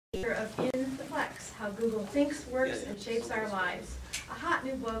Of In the Plex, How Google Thinks, Works, and Shapes Our Lives, a hot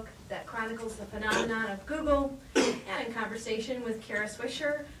new book that chronicles the phenomenon of Google, and in conversation with Kara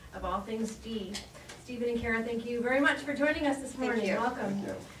Swisher of All Things D. Stephen and Kara, thank you very much for joining us this morning. Welcome.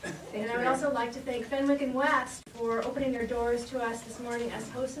 And I would also like to thank Fenwick and West for opening their doors to us this morning as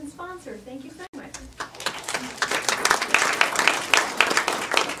host and sponsor. Thank you, Fenwick.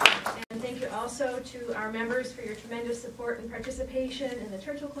 And thank you also to our members for your tremendous support and participation in the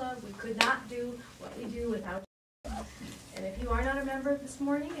Churchill Club. We could not do what we do without you. And if you are not a member this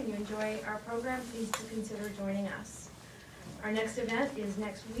morning and you enjoy our program, please do consider joining us. Our next event is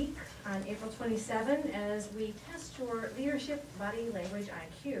next week on April 27 as we test your leadership body language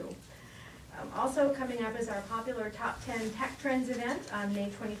IQ. Also coming up is our popular Top 10 Tech Trends event on May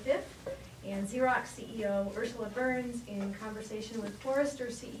 25th, and Xerox CEO Ursula Burns in conversation with Forrester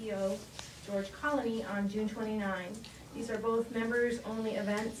CEO George Colony on June 29. These are both members-only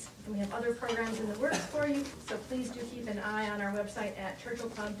events, and we have other programs in the works for you, so please do keep an eye on our website at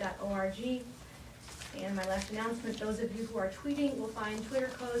churchillclub.org. And my last announcement, those of you who are tweeting will find Twitter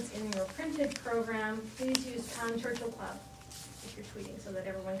codes in your printed program. Please use Churchill Club if you're tweeting so that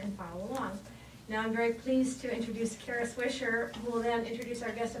everyone can follow along. Now I'm very pleased to introduce Kara Swisher, who will then introduce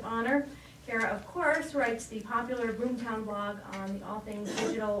our guest of honor. Kara, of course, writes the popular Boomtown blog on the All Things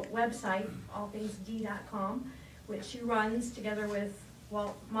Digital website, allthingsd.com, which she runs together with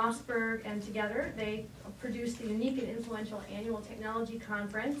Walt Mossberg, and together they produce the unique and influential annual technology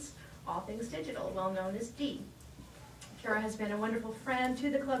conference, All Things Digital, well known as D. Kara has been a wonderful friend to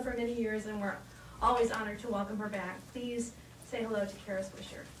the club for many years, and we're always honored to welcome her back. Please say hello to Kara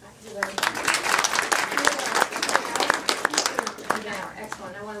Swisher. Yeah,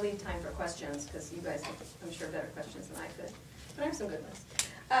 excellent. I want to leave time for questions because you guys have, I'm sure, better questions than I could. But I have some good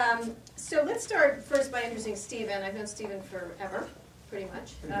ones. So let's start first by introducing Stephen. I've known Stephen forever, pretty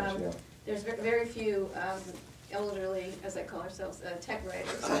much. There's very few elderly, as I call ourselves, tech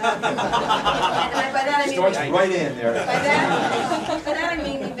writers. And by that I mean starts right in there. By that I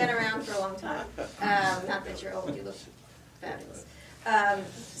mean we've been around for a long time. Not that you're old, you look fabulous.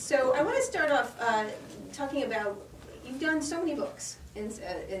 So I want to start off talking about, you've done so many books.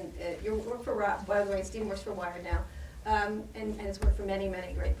 You work for Rob, by the way, Stephen works for Wired now, and has worked for many,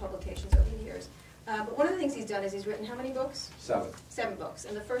 many great publications over the years. But one of the things he's done is he's written how many books? 7. 7 books.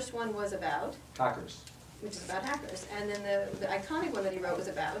 And the first one was about? Hackers. Which is about hackers. And then the iconic one that he wrote was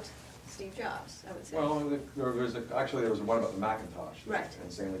about Steve Jobs, I would say. Well, there was one about the Macintosh. Right.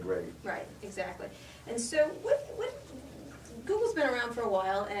 Insanely great. Right, exactly. And so Google's been around for a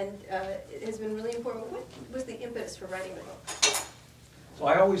while and it has been really important. What was the impetus for writing the book? So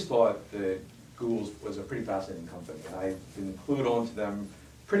I always thought that Google was a pretty fascinating company, and I've been clued on to them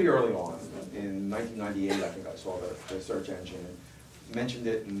pretty early on. In 1998, I think I saw the search engine and mentioned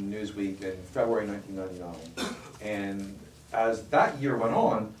it in Newsweek in February 1999. And as that year went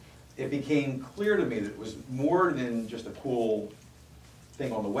on, it became clear to me that it was more than just a cool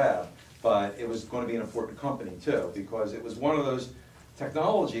thing on the web, but it was going to be an important company too, because it was one of those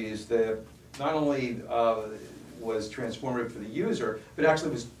technologies that not only was transformative for the user, but actually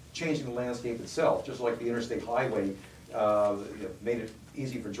was changing the landscape itself. Just like the interstate highway made it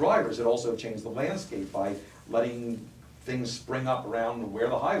easy for drivers, it also changed the landscape by letting things spring up around where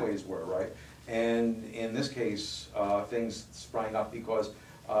the highways were, right? And in this case, things sprang up because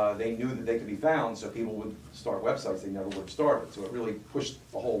they knew that they could be found, so people would start websites they never would have started. So it really pushed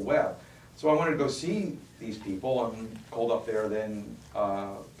the whole web. So I wanted to go see these people, and called up their then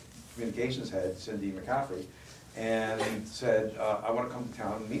communications head, Cindy McCaffrey, and said, I want to come to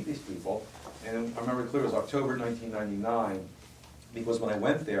town and meet these people. And I remember clearly it was October 1999, because when I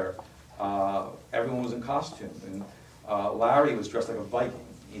went there, everyone was in costume. And Larry was dressed like a Viking.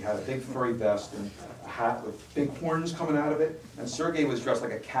 He had a big furry vest and a hat with big horns coming out of it. And Sergey was dressed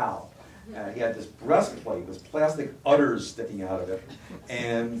like a cow. He had this breastplate with plastic udders sticking out of it.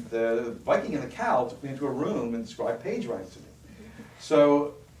 And the Viking and the cow took me into a room and described PageRank to me.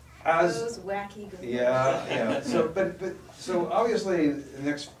 So those wacky Google. Yeah. So obviously, the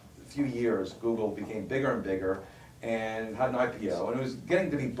next few years, Google became bigger and bigger, and had an IPO, and it was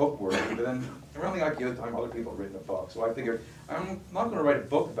getting to be book-worthy. But then around the IPO time, other people had written a book. So I figured I'm not going to write a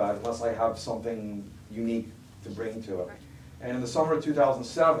book about it unless I have something unique to bring to it. Right. And in the summer of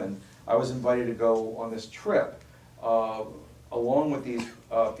 2007, I was invited to go on this trip along with these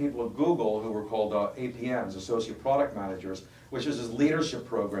people at Google who were called APMs, Associate Product Managers, which is this leadership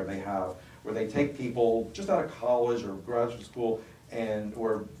program they have where they take people just out of college or graduate school and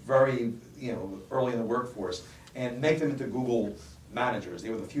or very early in the workforce and make them into Google managers. They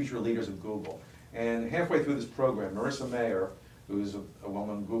were the future leaders of Google. And halfway through this program, Marissa Mayer, who's a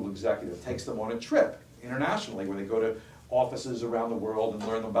well-known Google executive, takes them on a trip internationally where they go to offices around the world and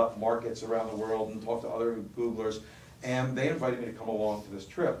learn about markets around the world and talk to other Googlers. And they invited me to come along to this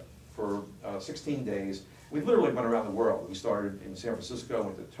trip for 16 days. We literally went around the world. We started in San Francisco,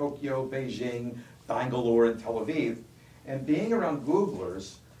 went to Tokyo, Beijing, Bangalore, and Tel Aviv. And being around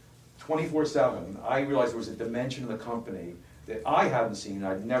Googlers 24/7, I realized there was a dimension of the company that I hadn't seen,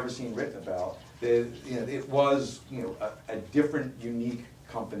 I'd never seen written about. That, it was a different, unique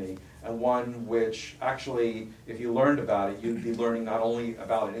company, and one which actually, if you learned about it, you'd be learning not only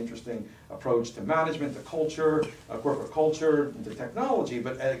about an interesting approach to management, to culture, corporate culture, to technology,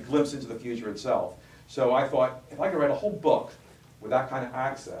 but a glimpse into the future itself. So I thought, if I could write a whole book with that kind of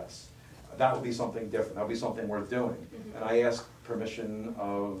access, that would be something different. That would be something worth doing. And I asked permission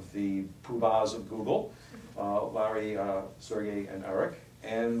of the poobahs of Google, Larry, Sergey, and Eric,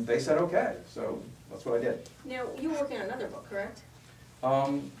 and they said okay. So that's what I did. Now, you were working on another book, correct?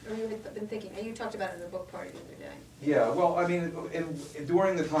 Or you had been thinking, you talked about it at a book party the other day. Yeah, well, I mean,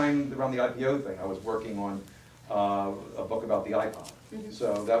 during the time around the IPO thing, I was working on a book about the iPod.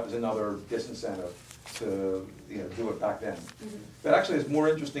 So that was another disincentive to do it back then. But actually it's more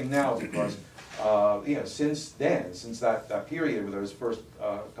interesting now because since then, since that period where those first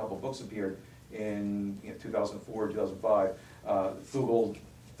couple of books appeared in 2004, 2005, Google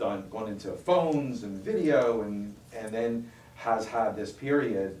gone into phones and video and then has had this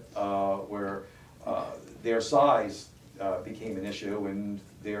period where their size became an issue and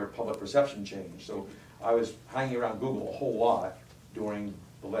their public perception changed. So I was hanging around Google a whole lot during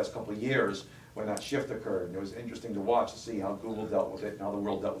the last couple of years when that shift occurred. And it was interesting to watch to see how Google dealt with it and how the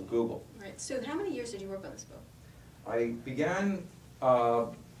world dealt with Google. Right. So how many years did you work on this book? I began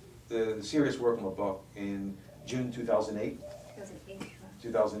the serious work on the book in June 2008. 2008.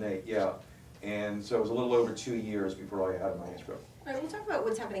 2008, yeah. And so it was a little over 2 years before I had a manuscript. All right, we'll talk about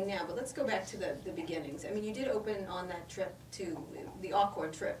what's happening now, but let's go back to the beginnings. I mean, you did open on that trip to, the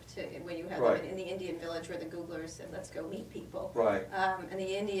awkward trip to, when you had Right. them in the Indian village where the Googlers said, let's go meet people. Right. And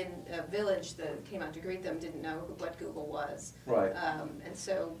the Indian village that came out to greet them didn't know what Google was. Right. And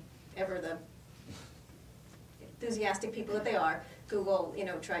so, ever the enthusiastic people that they are, Google,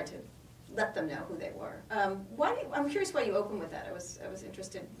 tried to let them know who they were. I'm curious why you opened with that. I was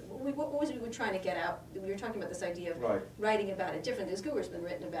interested. What was it you were trying to get out? We were talking about this idea of Right. writing about it different, because Google's been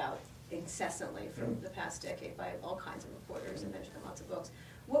written about incessantly for the past decade by all kinds of reporters, and there's been lots of books.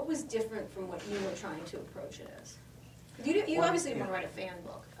 What was different from what you were trying to approach it as? You obviously didn't want to write a fan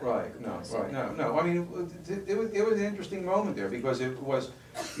book. Right, no. I mean, it was an interesting moment there because it was,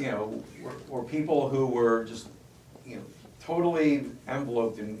 were people who were just, totally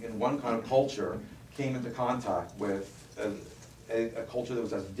enveloped in one kind of culture, came into contact with a culture that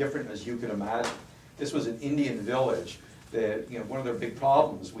was as different as you could imagine. This was an Indian village that, one of their big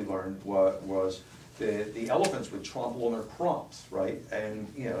problems we learned was the elephants would trample on their crops, right? And,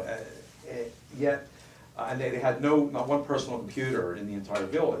 yet, and they had not one personal computer in the entire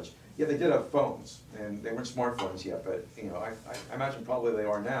village. Yet they did have phones, and they weren't smartphones yet, but, I imagine probably they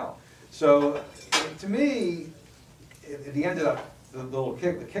are now. So, to me, at the end of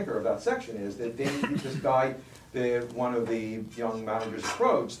the kicker of that section is that this guy, one of the young managers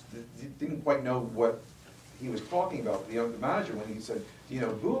approached, didn't quite know what he was talking about, the manager, when he said, do you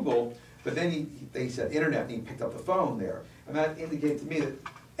know Google? But then they said internet, and he picked up the phone there. And that indicated to me that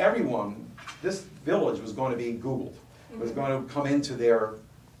everyone, this village was going to be Googled, was going to come into their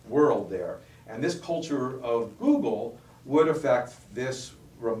world there. And this culture of Google would affect this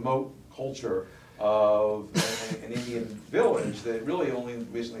remote culture of an Indian village that really only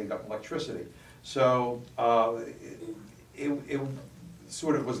recently got electricity. So it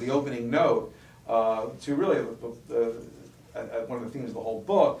sort of was the opening note to really one of the themes of the whole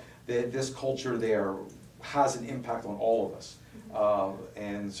book, that this culture there has an impact on all of us.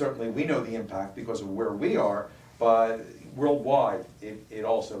 And certainly we know the impact because of where we are, but worldwide it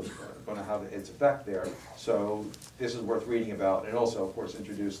also is going to have its effect there. So this is worth reading about, and also, of course,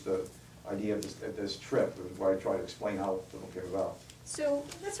 introduced the idea of this trip, where I try to explain how the book came about. So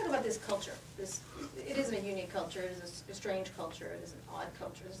let's talk about this culture. It isn't a unique culture, it is a strange culture, it is an odd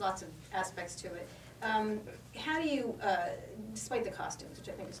culture, there's lots of aspects to it. How do you, despite the costumes, which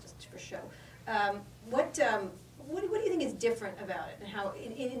I think is just for show, what do you think is different about it, and how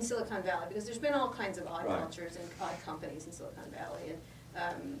in Silicon Valley? Because there's been all kinds of odd cultures and odd companies in Silicon Valley,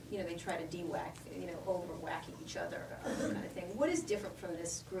 and they try to de-whack, over-whacking each other, kind of thing. What is different from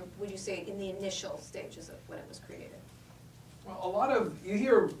this group, would you say, in the initial stages of when it was created? Well, you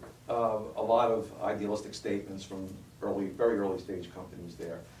hear a lot of idealistic statements from very early stage companies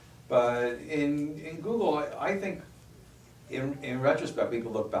there. But in Google, I think, in retrospect, we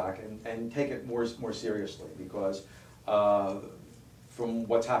could look back and take it more seriously, because from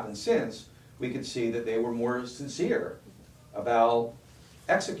what's happened since, we could see that they were more sincere about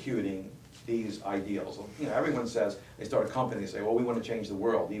executing these ideals. You know, everyone says, they start a company, they say, well, we want to change the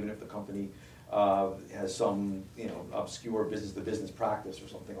world, even if the company has some, you know, obscure business-to-business practice or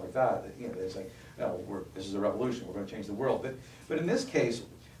something like that. You know, they say, no, this is a revolution, we're going to change the world. But in this case,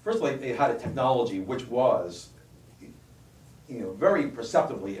 first of all, they had a technology which was, you know, very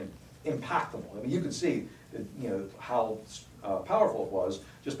perceptibly impactful. I mean, you could see, you know, how powerful it was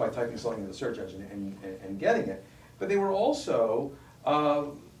just by typing something in the search engine and getting it. But they were also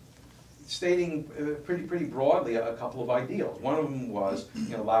stating pretty broadly a couple of ideals. One of them was,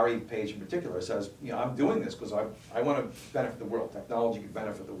 you know, Larry Page in particular says, you know, I'm doing this because I want to benefit the world. Technology can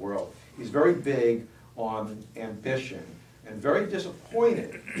benefit the world. He's very big on ambition and very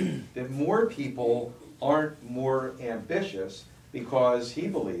disappointed that more people aren't more ambitious, because he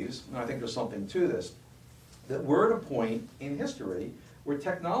believes, and I think there's something to this, that we're at a point in history where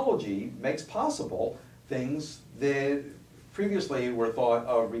technology makes possible things that previously were thought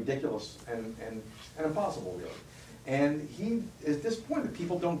of ridiculous and impossible, really. And he is disappointed that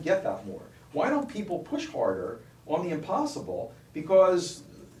people don't get that more. Why don't people push harder on the impossible? Because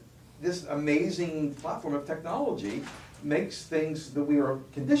this amazing platform of technology makes things that we are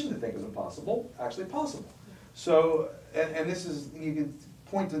conditioned to think is impossible actually possible. So, and this is, you can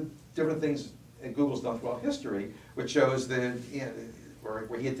point to different things that Google's done throughout history, which shows that, you know,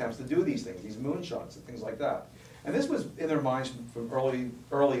 where he attempts to do these things, these moonshots and things like that. And this was in their minds from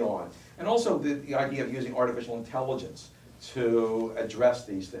early on. And also the idea of using artificial intelligence to address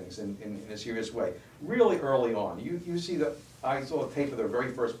these things in a serious way. Really early on. You see that, I saw a tape of their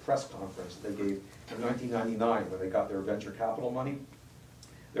very first press conference that they gave in 1999 when they got their venture capital money.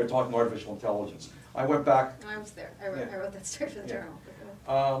 They were talking artificial intelligence. I went back. I was there. I wrote that story for the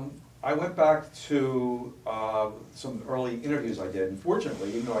journal. I went back to some early interviews I did, and fortunately,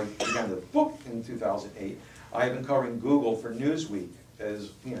 even though I began the book in 2008, I have been covering Google for Newsweek.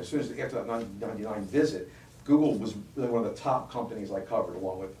 As you know, as soon as after that 1999 visit, Google was really one of the top companies I covered,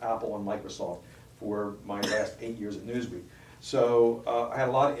 along with Apple and Microsoft, for my last 8 years at Newsweek. So I had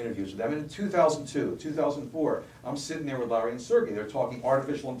a lot of interviews with them. And in 2002, 2004, I'm sitting there with Larry and Sergey. They're talking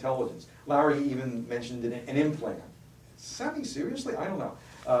artificial intelligence. Larry even mentioned an implant. Semi-seriously? I don't know.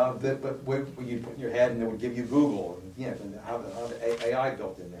 But what you'd put in your head and it would give you Google, and, yeah, and have the AI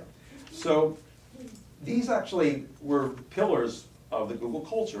built in there. So these actually were pillars of the Google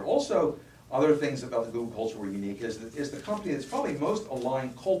culture. Also, other things about the Google culture were unique is the company that's probably most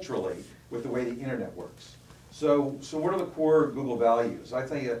aligned culturally with the way the internet works. So what are the core Google values? I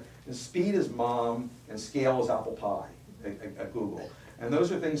tell you, speed is mom and scale is apple pie at Google. And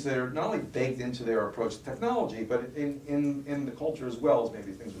those are things that are not only baked into their approach to technology, but in the culture as well as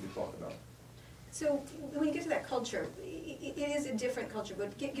maybe things we could talk about. So when you get to that culture, it is a different culture,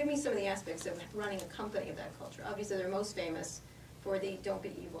 but give me some of the aspects of running a company of that culture. Obviously, they're most famous for the Don't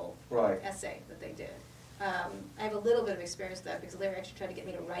Be Evil essay that they did. I have a little bit of experience with that because Larry actually tried to get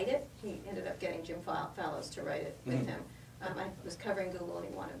me to write it. He ended up getting Jim Fallows to write it with him. I was covering Google and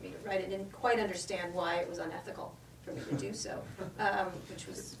he wanted me to write it. Didn't quite understand why it was unethical for me to do so, which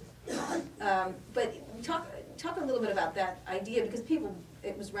was odd. But talk a little bit about that idea, because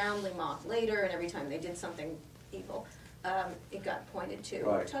it was roundly mocked later, and every time they did something evil, it got pointed to.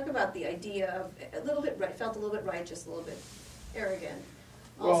 Right. Talk about the idea of felt a little bit righteous, a little bit arrogant,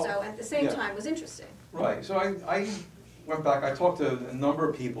 also, well, at the same time was interesting. Right, so I went back, I talked to a number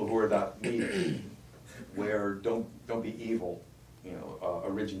of people who were at that meeting where Don't Be Evil, you know,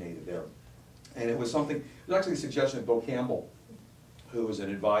 originated there. And it was actually a suggestion of Bo Campbell, who was an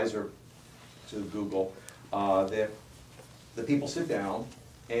advisor to Google, that the people sit down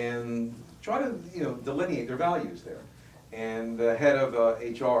and try to, you know, delineate their values there. And the head of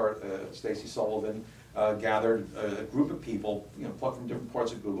HR, Stacy Sullivan, gathered a group of people, you know, plucked from different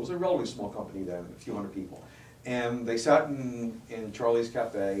parts of Google. It was a relatively small company then, a few hundred people. And they sat in Charlie's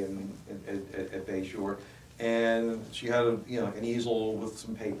Cafe at Bayshore, and she had an easel with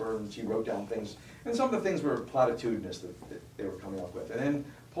some paper, and she wrote down things. And some of the things were platitudinous that they were coming up with. And then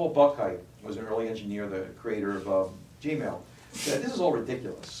Paul Buchheit was an early engineer, the creator of Gmail, said, this is all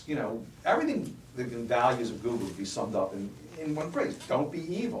ridiculous. You know, everything, the values of Google would be summed up in one phrase, don't be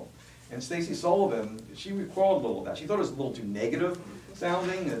evil. And Stacy Sullivan, she recoiled a little of that. She thought it was a little too negative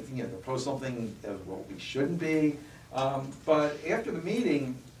sounding, you know, to post something as what we shouldn't be. But after the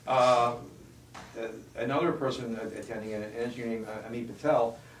meeting, another person attending, an engineer named Amit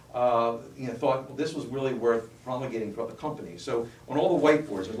Patel, you know, thought, well, this was really worth promulgating throughout the company. So on all the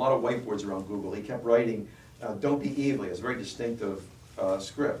whiteboards, there's a lot of whiteboards around Google, he kept writing, don't be evil. It's a very distinctive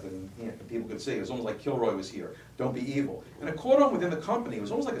script, and people could see it was almost like Kilroy was here. Don't be evil. And it caught on within the company. It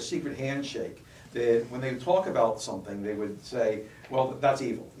was almost like a secret handshake. That when they would talk about something, they would say, "Well, that's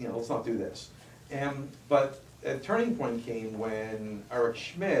evil. Let's not do this." But a turning point came when Eric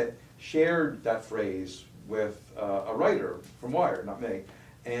Schmidt shared that phrase with a writer from Wired, not me.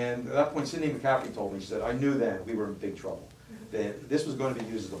 And at that point, Sidney McCaffrey told me, she said, "I knew then we were in big trouble. That this was going to be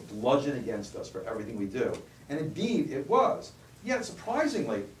used as a bludgeon against us for everything we do." And indeed, it was. Yet,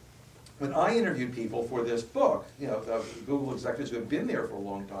 surprisingly, when I interviewed people for this book, Google executives who had been there for a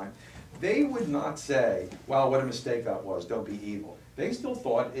long time, they would not say, "Wow, what a mistake that was, don't be evil." They still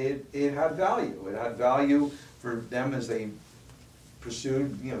thought it had value. It had value for them as they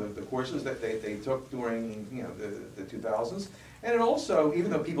pursued the courses that they took during the 2000s. And it also, even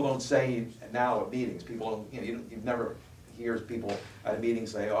though people don't say now at meetings, people don't, you never hear people at a meeting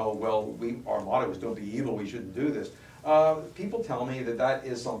say, "Oh, well, our motto is don't be evil, we shouldn't do this." People tell me that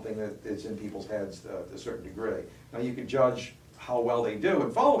is something that is in people's heads to a certain degree. Now you can judge how well they do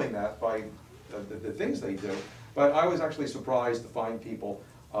in following that by the things they do, but I was actually surprised to find people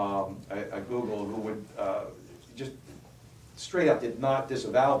at Google who would just straight up did not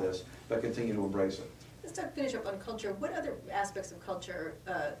disavow this, but continue to embrace it. Let's finish up on culture. What other aspects of culture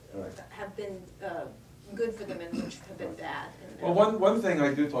have been good for them and which have been bad? Well, one thing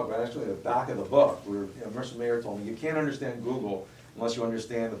I do talk about, actually, at the back of the book, where Mercer Mayer told me, you can't understand Google unless you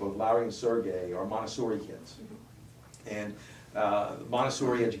understand that both Larry and Sergey are Montessori kids. And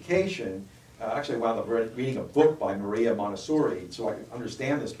Montessori education, actually I wound up reading a book by Maria Montessori, so I could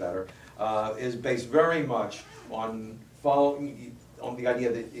understand this better, is based very much on on the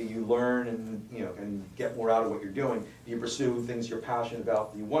idea that you learn and get more out of what you're doing. You pursue things you're passionate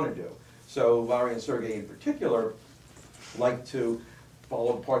about that you want to do. So Larry and Sergey in particular like to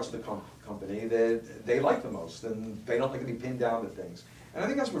follow parts of the company that they like the most, and they don't like to be pinned down to things. And I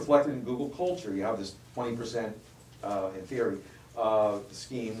think that's reflected in Google culture. You have this 20%, in theory,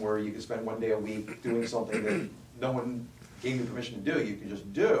 scheme where you can spend one day a week doing something that no one gave you permission to do. You can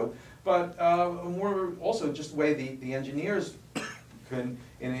just do. But more also just the way the engineers can,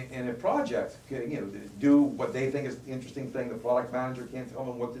 in a project, can, do what they think is the interesting thing. The product manager can't tell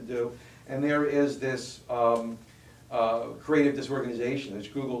them what to do. And there is this creative disorganization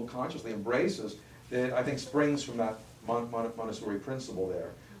that Google consciously embraces that I think springs from that Montessori principle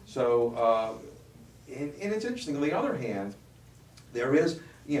there. So, and it's interesting. On the other hand, there is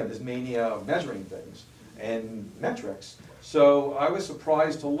this mania of measuring things and metrics. So I was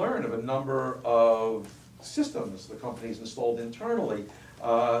surprised to learn of a number of systems the company's installed internally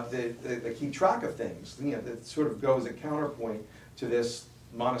that keep track of things. That sort of goes a counterpoint to this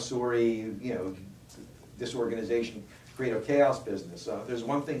Montessori, disorganization, creative chaos business. There's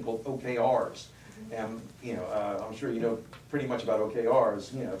one thing called OKRs, and I'm sure you know pretty much about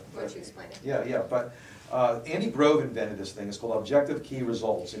OKRs. Why don't you explain it? Yeah. But Andy Grove invented this thing. It's called Objective Key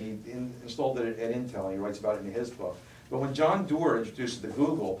Results, and he installed it at Intel. And he writes about it in his book. But when John Doerr introduced it to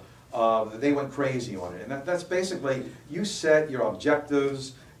Google, they went crazy on it. And that's basically, you set your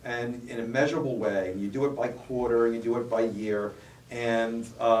objectives and in a measurable way. You do it by quarter, you do it by year, and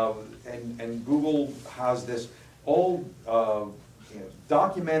Google has this all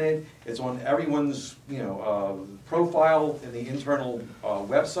documented. It's on everyone's profile in the internal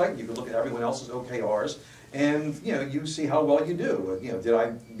website. You can look at everyone else's OKRs, and you see how well you do. Did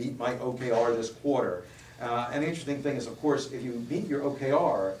I meet my OKR this quarter? And the interesting thing is, of course, if you meet your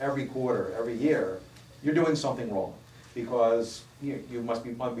OKR every quarter, every year, you're doing something wrong, because you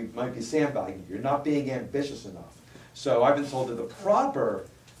might be sandbagging. You're not being ambitious enough. So I've been told that the proper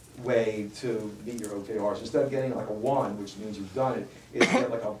way to meet your OKRs, instead of getting like a 1, which means you've done it, is to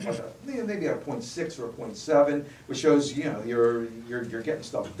get like maybe a 0.6 or a 0.7, which shows you're getting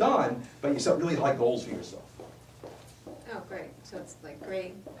stuff done, but you set really high goals for yourself. Oh, great. So it's like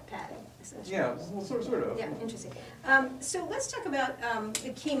grade padding, essentially. Yeah, well, sort of. Yeah, interesting. So let's talk about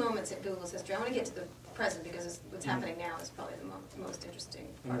the key moments in Google's history. I want to get to the present, because what's happening now is probably the most interesting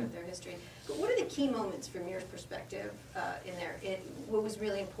part of their history. But what are the key moments from your perspective in there? What was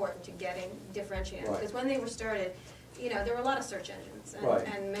really important to getting differentiated? Right. Because when they were started, there were a lot of search engines,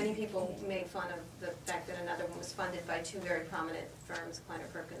 and many people made fun of the fact that another one was funded by two very prominent firms, Kleiner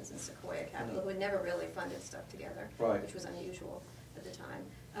Perkins and Sequoia Capital, who had never really funded stuff together, which was unusual at the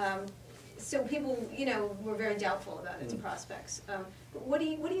time. So people, were very doubtful about its prospects. But what do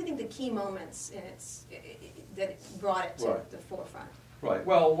you think the key moments in that brought it to the forefront? Right.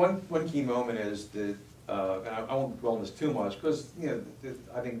 Well, one key moment is that and I won't dwell on this too much, because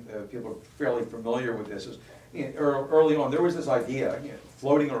I think people are fairly familiar with this, is early on there was this idea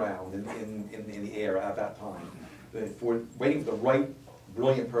floating around in the air at that time, that for waiting for the right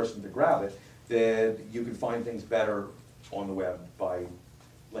brilliant person to grab it, that you could find things better on the web by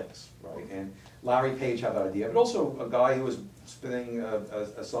links, right? And Larry Page had that idea, but also a guy who was spending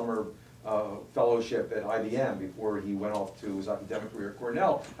a summer fellowship at IBM before he went off to his academic career at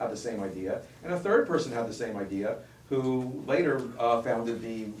Cornell had the same idea, and a third person had the same idea, who later founded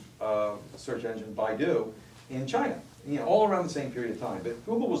the search engine Baidu in China, all around the same period of time. But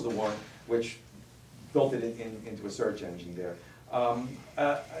Google was the one which built it into a search engine there.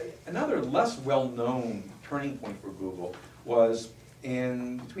 Another less well-known turning point for Google was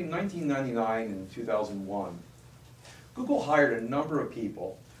between 1999 and 2001. Google hired a number of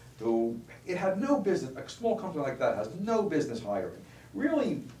people who it had no business, a small company like that has no business hiring.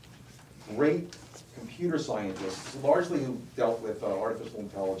 Really great computer scientists, largely who dealt with artificial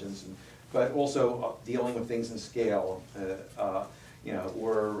intelligence, but also dealing with things in scale,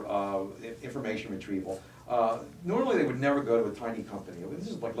 or information retrieval. Normally they would never go to a tiny company. This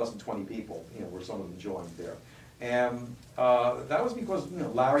is like less than 20 people, where some of them joined there. And that was because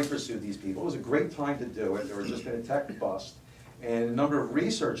Larry pursued these people. It was a great time to do it. There had just been a tech bust, and a number of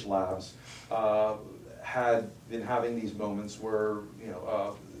research labs had been having these moments where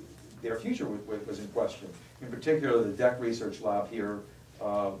their future was in question. In particular, the DEC research lab here,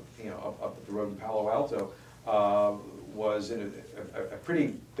 up at the road in Palo Alto, was in a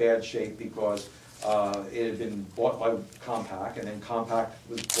pretty bad shape because it had been bought by Compaq, and then Compaq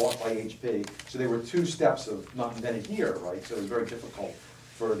was bought by HP. So there were two steps of not invented here, right? So it was very difficult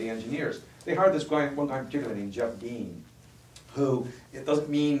for the engineers. They hired this guy, one guy in particular named Jeff Dean, who, the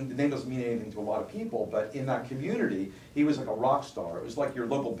name doesn't mean anything to a lot of people, but in that community, he was like a rock star. It was like your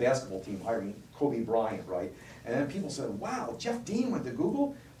local basketball team hiring Kobe Bryant, right? And then people said, wow, Jeff Dean went to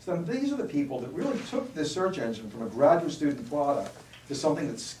Google? So these are the people that really took this search engine from a graduate student product to something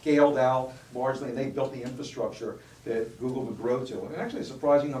that scaled out largely, and they built the infrastructure that Google would grow to. And actually a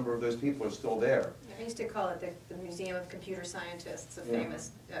surprising number of those people are still there. I used to call it the Museum of Computer Scientists, a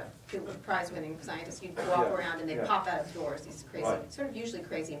famous prize-winning scientist. You'd walk around and they'd pop out of doors, these crazy, sort of usually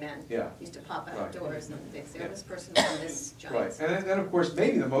crazy men used to pop out of doors, and they'd say, oh, this person from this giant. Right, and then of course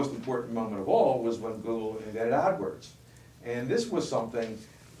maybe the most important moment of all was when Google invented AdWords. And this was something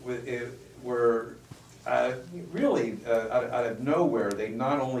where really out of nowhere, they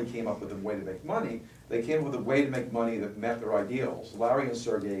not only came up with a way to make money, they came up with a way to make money that met their ideals. Larry and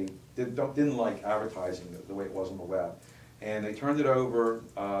Sergey didn't like advertising the way it was on the web. And they turned it over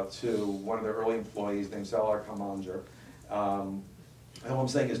to one of their early employees named Salar Kamanger. I hope I'm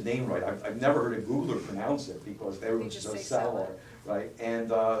saying his name right. I've never heard a Googler pronounce it because everyone just says Salar, right? And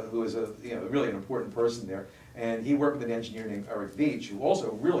who was really an important person there. And he worked with an engineer named Eric Veach, who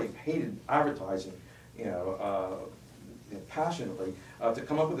also really hated advertising, passionately, to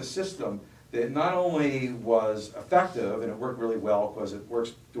come up with a system that not only was effective, and it worked really well because it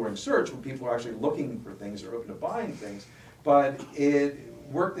works during search when people are actually looking for things or open to buying things, but it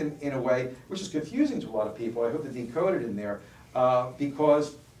worked in a way which is confusing to a lot of people. I hope to decode it in there,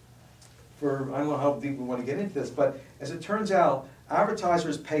 because I don't know how deep we want to get into this, but as it turns out,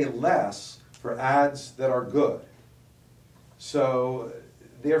 advertisers pay less for ads that are good. So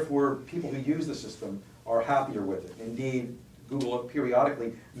therefore, people who use the system are happier with it. Indeed, Google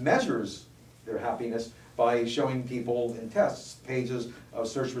periodically measures their happiness by showing people in tests pages of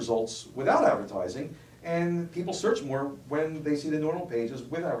search results without advertising, and people search more when they see the normal pages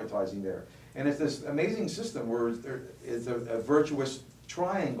with advertising there. And it's this amazing system where there is a virtuous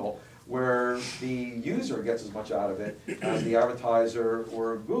triangle where the user gets as much out of it as the advertiser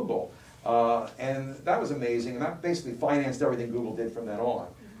or Google. And that was amazing, and that basically financed everything Google did from then on.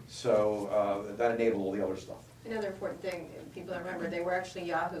 So that enabled all the other stuff. Another important thing, people don't remember, they were actually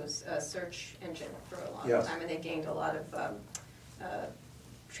Yahoo's search engine for a long time, and they gained a lot of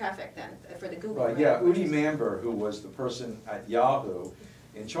traffic then for the Google. Right, yeah, Udi Manber, who was the person at Yahoo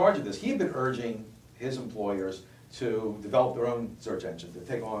in charge of this, he had been urging his employers to develop their own search engine, to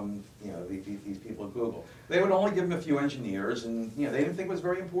take on these people at Google. They would only give him a few engineers, and they didn't think it was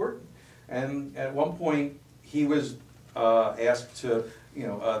very important. And at one point, he was asked to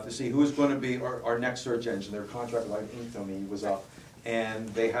see who was going to be our next search engine. Their contract with Infamy was up, and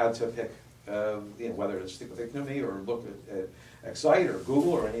they had to pick whether to stick with Infamy or look at Excite or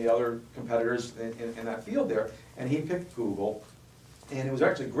Google or any other competitors in that field there. And he picked Google, and it was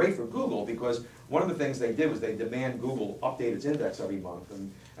actually great for Google because one of the things they did was they demand Google update its index every month,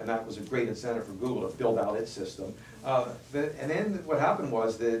 and that was a great incentive for Google to build out its system. And then what happened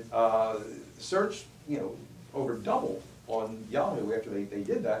was that search over double on Yahoo after they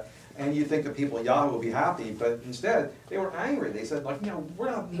did that. And you'd think the people at Yahoo would be happy, but instead they were angry. They said, like,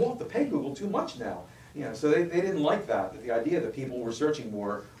 we're not willing to pay Google too much now. So they didn't like that, the idea that people were searching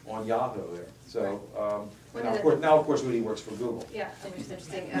more on Yahoo there. So now of course Rudy works for Google. Yeah, which is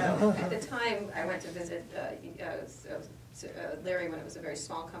interesting. At the time, I went to visit Larry when it was a very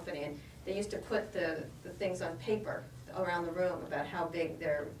small company, and they used to put the things on paper around the room about how big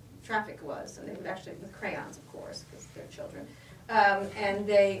their traffic was, and they would actually, with crayons, of course, because they're children. And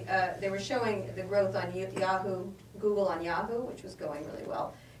they were showing the growth on Yahoo, Google on Yahoo, which was going really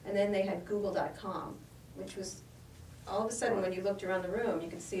well. And then they had Google.com, which was, all of a sudden, when you looked around the room, you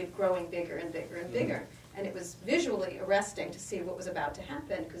could see it growing bigger and bigger and bigger. And it was visually arresting to see what was about to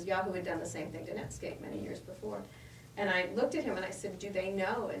happen, because Yahoo had done the same thing to Netscape many years before. And I looked at him and I said, do they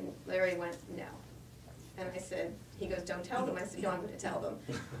know? And Larry went, no. And I said, he goes, don't tell them. I said, no, I'm going to tell them.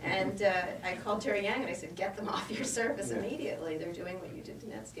 And I called Jerry Yang and I said, get them off your service immediately. They're doing what you did to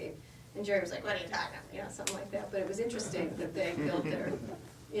Netscape. And Jerry was like, what are you talking about? Something like that. But it was interesting that they built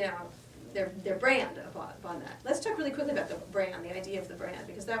their brand upon that. Let's talk really quickly about the brand, the idea of the brand,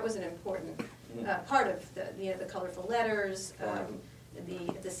 because that was an important part of the colorful letters,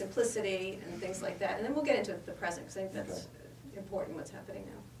 the simplicity and things like that. And then we'll get into the present, because I think that's important what's happening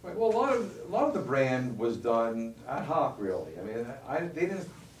now. Right. Well, a lot of the brand was done ad hoc, really. I mean,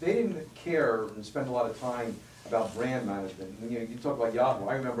 they didn't care and spend a lot of time about brand management. And, you talk about Yahoo.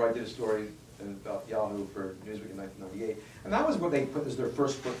 I remember I did a story about Yahoo for Newsweek in 1998, and that was what they put as their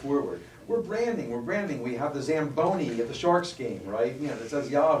first foot forward. We're branding. We have the Zamboni at the Sharks game, right? That says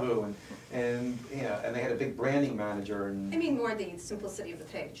Yahoo, and they had a big branding manager. And I mean, more the simplicity of the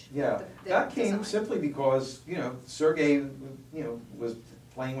page. Yeah, that came simply because Sergey was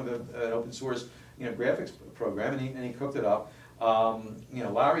playing with an open source graphics program, and he cooked it up.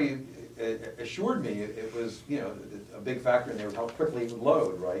 Larry assured me it was a big factor in there how quickly it would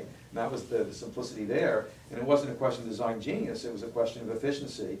load, right? And that was the simplicity there. And it wasn't a question of design genius; it was a question of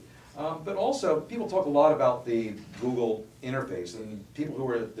efficiency. But also, people talk a lot about the Google interface, and people who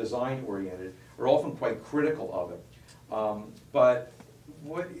are design-oriented are often quite critical of it. But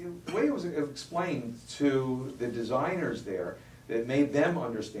the way it was explained to the designers there that made them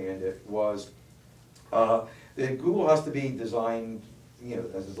understand it was that Google has to be designed,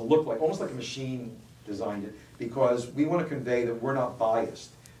 as to look like, almost like a machine designed it, because we want to convey that we're not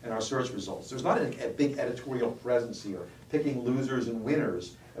biased in our search results. There's not a big editorial presence here, picking losers and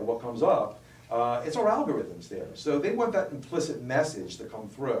winners at what comes up. It's our algorithms there. So they want that implicit message to come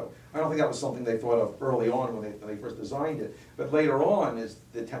through. I don't think that was something they thought of early on when they first designed it. But later on, as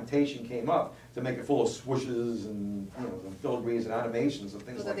the temptation came up to make it full of swooshes and filigrees and animations and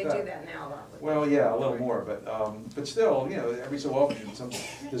things like that. Although they do that now a lot. Well, yeah, a little more. But still, every so often some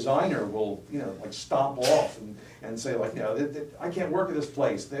designer will, like stomp off and say like, I can't work at this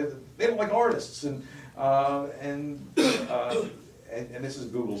place. They don't like artists, and this is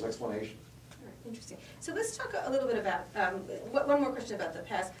Google's explanation. Interesting. So let's talk a little bit about, one more question about the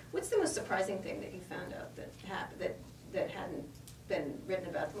past. What's the most surprising thing that you found out that hadn't been written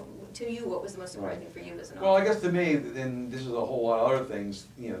about? To you, what was the most surprising for you as an author? Well, I guess to me, and this is a whole lot of other things,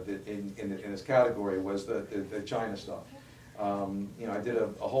 that in this category, was the China stuff. I did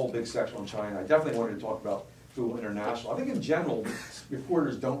a whole big section on China. I definitely wanted to talk about Google International. I think in general,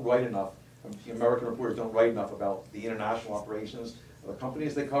 reporters don't write enough, American reporters don't write enough about the international operations of the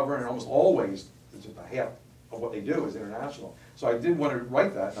companies they cover, and almost always, it's just a half of what they do is international. So I did want to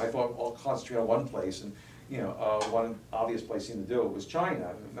write that, and I thought I'll concentrate on one place, and one obvious place seemed to do it was China,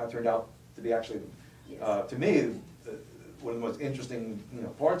 and that turned out to be actually, to me, one of the most interesting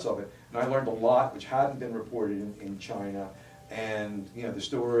parts of it. And I learned a lot which hadn't been reported in China, and the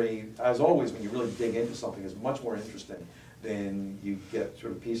story, as always, when you really dig into something, is much more interesting than you get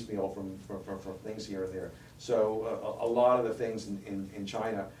sort of piecemeal from things here and there. So a lot of the things in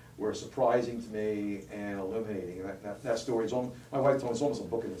China were surprising to me and illuminating. And that story is my wife told me it's almost a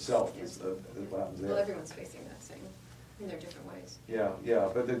book in itself. Yes. What happens there. Well, everyone's facing that same in their different ways. Yeah.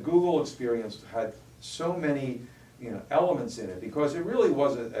 But the Google experience had so many elements in it, because it really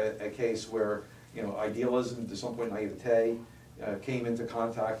was a case where idealism, to some point naivete, came into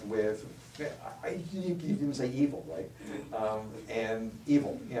contact with. You didn't say evil, right? And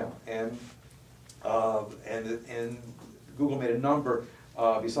evil, and Google made a number,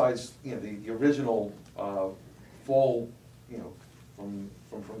 besides the original fall,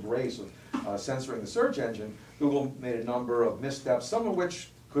 from grace of censoring the search engine. Google made a number of missteps, some of which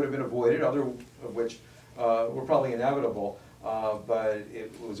could have been avoided, other of which were probably inevitable. But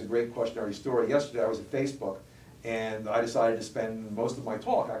it was a great cautionary story. Yesterday I was at Facebook, And I decided to spend most of my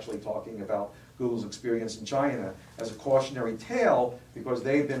talk actually talking about Google's experience in China as a cautionary tale, because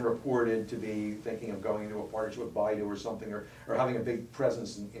they've been reported to be thinking of going into a partnership with Baidu or something, or having a big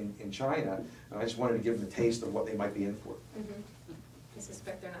presence in China. And I just wanted to give them a taste of what they might be in for. Mm-hmm. I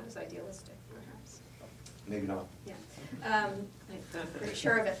suspect they're not as idealistic, perhaps. Maybe not. Yeah. I'm pretty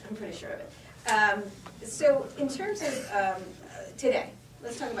sure of it. I'm pretty sure of it. So in terms of today,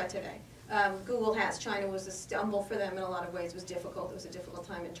 let's talk about today. China was a stumble for them in a lot of ways. It was difficult. It was a difficult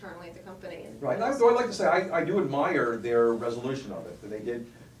time internally at the company. And right. I'd like to say I do admire their resolution of it, that they did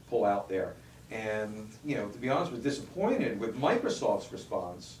pull out there. And, you know, to be honest, was disappointed with Microsoft's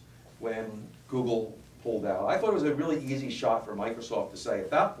response when Google pulled out. I thought it was a really easy shot for Microsoft to say at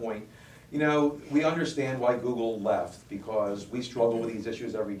that point, you know, we understand why Google left, because we struggle with these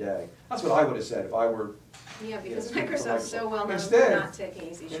issues every day. That's what I would have said if I were. Yeah, because Microsoft's so well known for not taking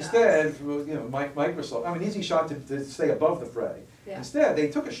easy shots. Instead, you know, Microsoft, I mean, easy shot to stay above the fray. Yeah. Instead, they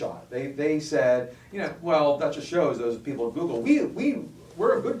took a shot. They said, you know, well, that just shows those people at Google,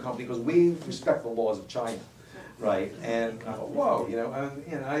 we're a good company because we respect the laws of China, right? And I thought, whoa, you know,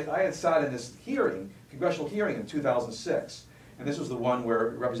 I had sat in this hearing, congressional hearing in 2006, and this was the one where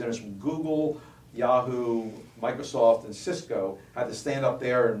representatives from Google, Yahoo, Microsoft, and Cisco had to stand up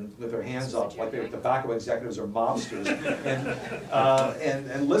there and with their hands up like they were tobacco executives or mobsters,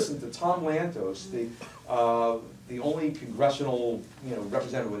 and listen to Tom Lantos, the only congressional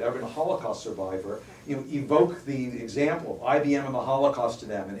representative who had ever been a Holocaust survivor, evoke the example of IBM and the Holocaust to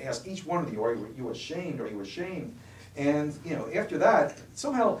them, and ask each one of you, are you ashamed? Are you ashamed? And after that,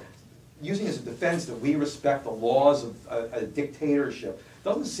 somehow using as a defense that we respect the laws of a dictatorship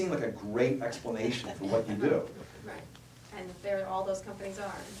doesn't seem like a great explanation for what you do. Right, and all those companies are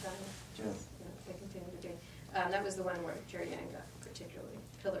in China. Just, they continue to do. That was the one where Jerry Yang got particularly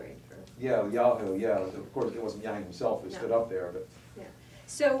pilloried for. Yeah, Yahoo. Yeah, of course it wasn't Yang himself who stood up there, but. Yeah.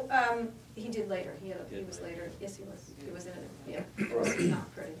 So he did later. He was later. Yes, he was. He was in it. Yeah. It was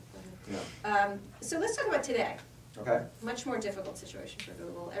not pretty. Yeah. So let's talk about today. Okay. Much more difficult situation for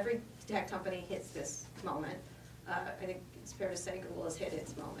Google. Every tech company hits this moment. I think it's fair to say Google has hit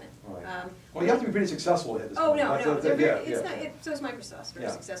its moment. Right. Well, you have to be pretty successful to hit this moment. No. So is Microsoft very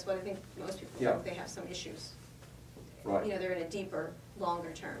successful. I think most people think they have some issues. Right. They're in a deeper,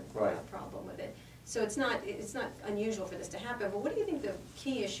 longer term problem with it. So it's not unusual for this to happen. But what do you think the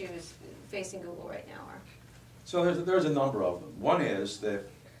key issues facing Google right now are? So there's a number of them. One is that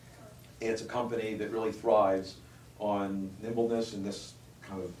it's a company that really thrives on nimbleness and this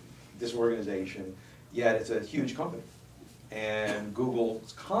kind of disorganization, yet it's a huge company. And Google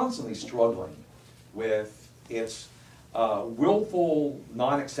is constantly struggling with its willful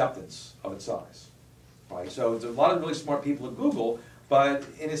non-acceptance of its size. Right? So there's a lot of really smart people at Google, but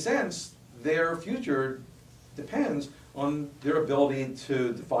in a sense, their future depends on their ability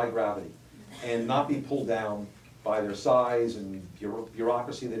to defy gravity and not be pulled down by their size and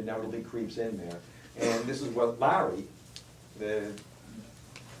bureaucracy that inevitably creeps in there. And this is what Larry, the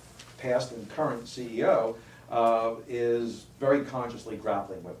past and current CEO, is very consciously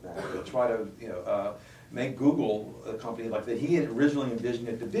grappling with now. To try to make Google a company like that he had originally envisioned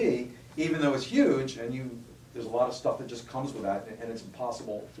it to be, even though it's huge, and there's a lot of stuff that just comes with that, and it's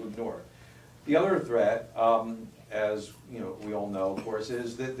impossible to ignore. The other threat, as we all know, of course,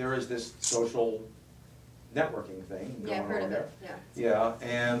 is that there is this social networking thing going on there. Yeah,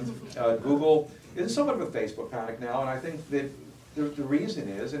 and Google is somewhat of a Facebook panic now, and I think that the reason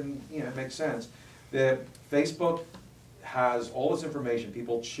is, and it makes sense, that Facebook has all this information.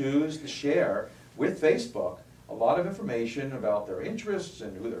 People choose to share with Facebook a lot of information about their interests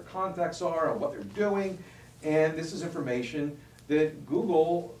and who their contacts are and what they're doing, and this is information that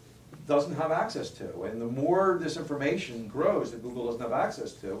Google doesn't have access to. And the more this information grows that Google doesn't have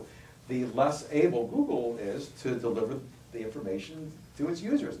access to, the less able Google is to deliver the information to its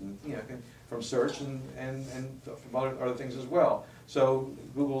users, and from search and from other things as well. So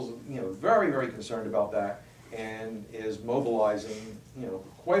Google's very, very concerned about that and is mobilizing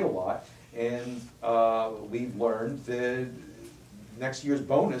quite a lot. And we've learned that next year's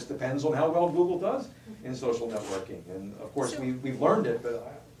bonus depends on how well Google does in social networking. And of course we've learned it,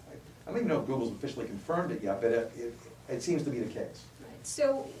 but I don't even know if Google's officially confirmed it yet, but it seems to be the case.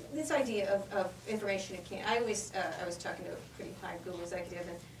 So this idea of information I was talking to a pretty high Google executive,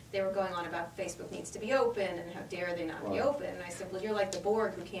 and they were going on about Facebook needs to be open and how dare they not be open. And I said, well, you're like the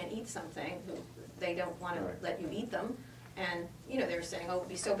board who can't eat something, who they don't want to let you eat them. And they were saying, oh, it would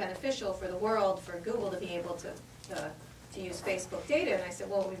be so beneficial for the world, for Google to be able to use Facebook data. And I said,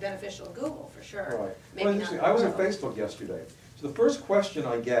 well, it would be beneficial to Google for sure. Right. Well, I was at Facebook yesterday. So the first question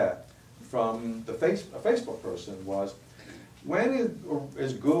I get from a Facebook person was, when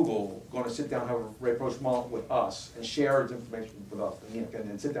is Google going to sit down and have a rapprochement with us and share its information with us,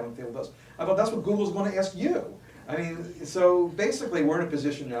 and sit down and deal with us? I thought that's what Google's going to ask you. I mean, so basically we're in a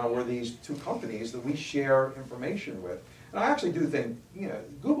position now where these two companies that we share information with, and I actually do think,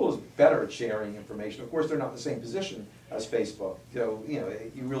 Google is better at sharing information. Of course, they're not in the same position as Facebook. So,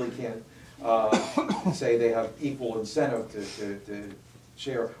 you really can't say they have equal incentive to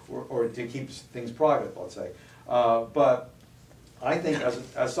share or to keep things private, let's say. But I think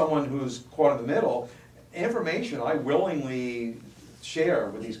as someone who's caught in the middle, information I willingly share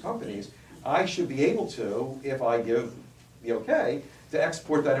with these companies, I should be able to, if I give the okay, to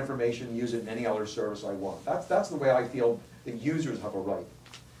export that information and use it in any other service I want. That's the way I feel that users have a right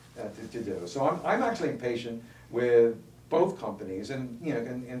to do. So I'm actually impatient with both companies, and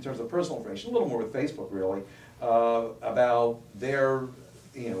in terms of personal information, a little more with Facebook really, about their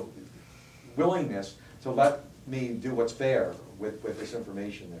willingness to let me do what's fair with this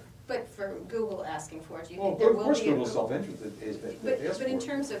information there. But for Google asking for it, do you Well, think there will be? Of course Google's self-interested is But in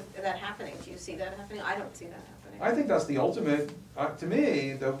terms of that happening, do you see that happening? I don't see that happening. I think that's the ultimate, to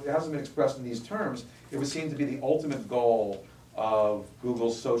me, though it hasn't been expressed in these terms, it would seem to be the ultimate goal of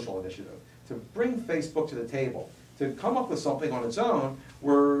Google's social initiative, to bring Facebook to the table, to come up with something on its own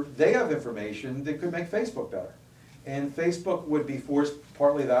where they have information that could make Facebook better. And Facebook would be forced,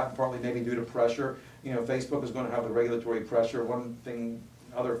 partly that, and partly maybe due to pressure. Facebook is going to have the regulatory pressure. One thing,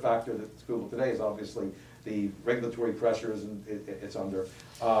 other factor that's Google today is obviously the regulatory pressures it's under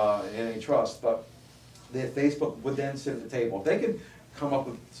antitrust. But that Facebook would then sit at the table. If they could come up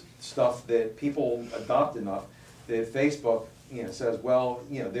with stuff that people adopt enough, that Facebook says, well,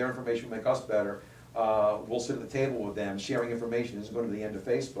 their information will make us better, we'll sit at the table with them, sharing information isn't going to be the end of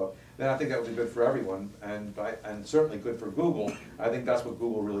Facebook, then I think that would be good for everyone, and certainly good for Google. I think that's what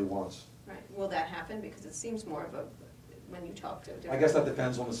Google really wants. Right. Will that happen? Because it seems more of a, when you talk to I guess that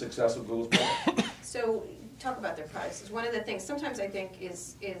depends on the success of Google's product. So talk about their products. One of the things sometimes I think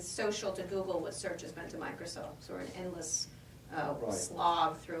is social to Google what search has been to Microsoft, sort of an endless Right.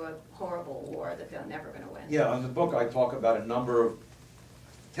 slog through a horrible war that they're never going to win. Yeah, in the book I talk about a number of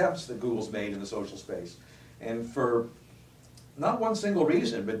attempts that Google's made in the social space. And for not one single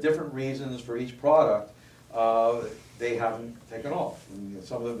reason, but different reasons for each product, they haven't taken off. And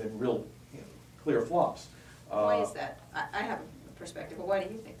some of them have been real clear flops. Why is that? I have a perspective, but why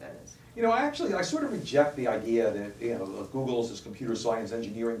do you think that is? I sort of reject the idea that, Google's this computer science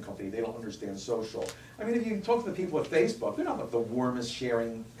engineering company, they don't understand social. I mean, if you talk to the people at Facebook, they're not the warmest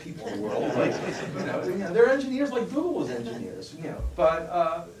sharing people in the world. Like, they're engineers like Google was engineers,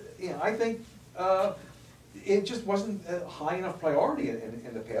 But, I think it just wasn't a high enough priority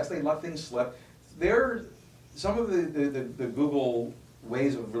in the past. They let things slip. Some of the Google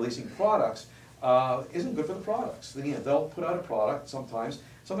ways of releasing products isn't good for the products. They'll put out a product sometimes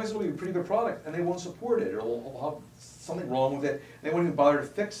it'll be a pretty good product, and they won't support it, or it'll have something wrong with it. They won't even bother to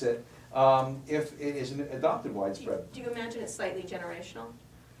fix it if it isn't adopted widespread. Do you imagine it's slightly generational,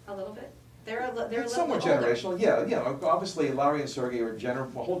 a little bit? They're It's somewhat generational, yeah. Obviously, Larry and Sergey are a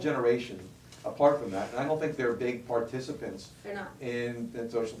whole generation apart from that, and I don't think they're big participants in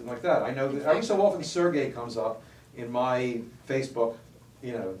social thing like that. I know that every so often Sergey comes up in my Facebook.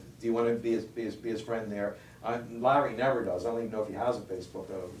 Do you want to be his friend there? Larry never does. I don't even know if he has a Facebook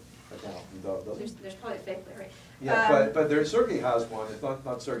account. There's probably a fake Larry. Yeah, but Sergey has one. It's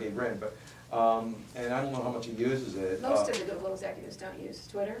not Sergey Brin, but and I don't know how much he uses it. Most of the Google executives don't use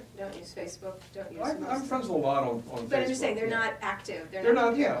Twitter, don't use Facebook, don't use. I'm friends with a lot on Facebook. But I'm just saying they're not active. They're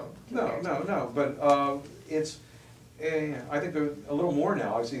not. Yeah. No. But it's. I think they're a little more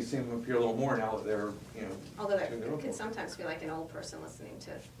now. I've seen them appear a little more now that they're, Although it can sometimes feel like an old person listening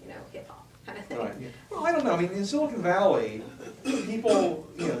to, hip hop kind of thing. Right. Yeah. Well, I don't know. I mean, in Silicon Valley, people,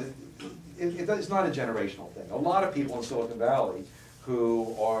 it's not a generational thing. A lot of people in Silicon Valley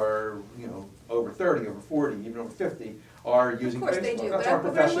who are, over 30, over 40, even over 50, are using Facebook. Of course they do. That's our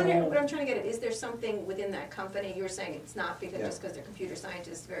professional. What I'm trying to get at, is there something within that company, you were saying it's not just because they're computer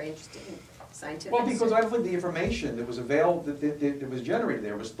scientists, very interested in scientific. Well, because I don't think the information that was available, that was generated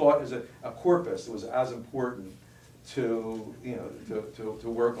there, was thought as a corpus that was as important to, to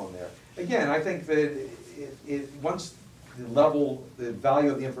work on there. Again, I think that once the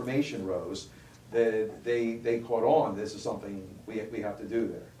value of the information rose, that they caught on, this is something we have to do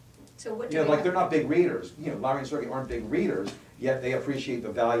there. So what they're not big readers. Larry and Sergey aren't big readers, yet they appreciate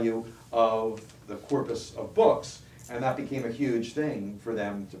the value of the corpus of books, and that became a huge thing for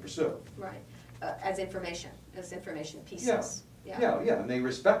them to pursue. Right, as information pieces. Yeah, and they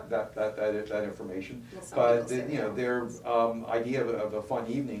respect that information. Well, some But people say you know, no. their idea of a fun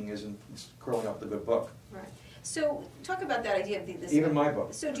evening isn't curling up the good book. Right. So talk about that idea of this. Even my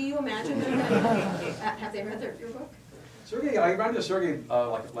book. So do you imagine that, have they read your book? Sergey, I ran into Sergey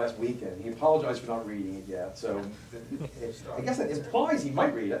like last weekend. He apologized for not reading it yet, so I guess that implies he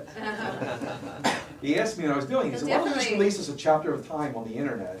might read it. He asked me what I was doing. He said, "Why don't you just release this a chapter of time on the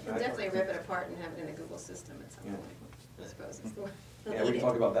internet?" You'll definitely rip it apart and have it in a Google system at some point. I suppose it's the one. Yeah, we can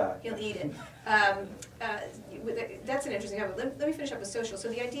talk about that. He'll eat it. That's an interesting topic. Let me finish up with social. So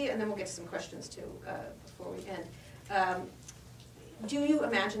the idea, and then we'll get to some questions too before we end. Do you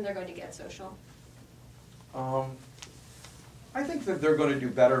imagine they're going to get social? I think that they're going to do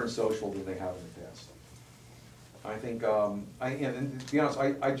better in social than they have in the past. I think, and to be honest,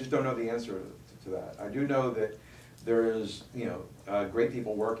 I just don't know the answer to that. I do know that there is, great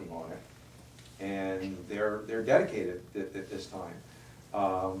people working on it, and they're dedicated at this time.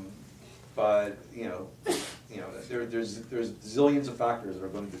 But there's zillions of factors that are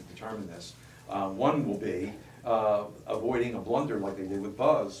going to determine this. One will be avoiding a blunder like they did with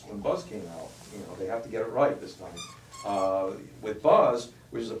Buzz when Buzz came out. They have to get it right this time. With Buzz,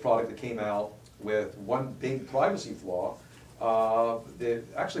 which is a product that came out with one big privacy flaw that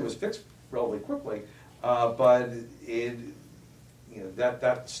actually was fixed relatively quickly, but it,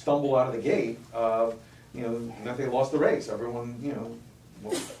 that stumble out of the gate, meant they lost the race. Everyone,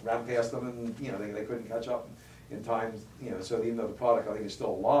 ran past them, and they couldn't catch up in time. So even though the product I think is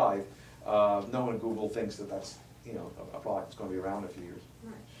still alive, no one at Google thinks that that's a product that's going to be around in a few years.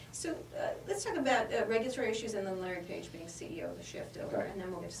 Right. So let's talk about regulatory issues, and then Larry Page being CEO, the shift over, Okay. and then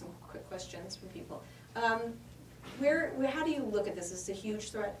we'll get some quick questions from people. How do you look at this? Is this a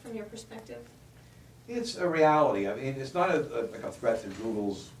huge threat from your perspective? It's a reality. I mean, it's not like a threat to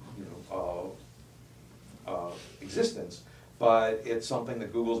Google's existence, but it's something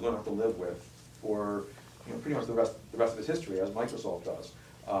that Google's going to have to live with for pretty much the rest of its history, as Microsoft does.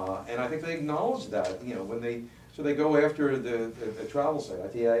 And I think they acknowledge that when they go after the travel site,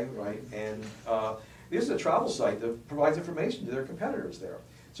 ITA, right? And this is a travel site that provides information to their competitors there.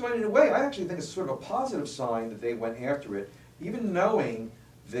 So in a way, I actually think it's sort of a positive sign that they went after it, even knowing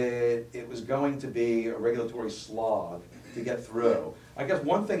that it was going to be a regulatory slog to get through. I guess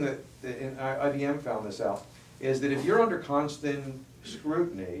one thing that IBM found this out is that if you're under constant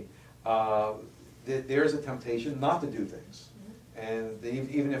scrutiny, that there's a temptation not to do things, and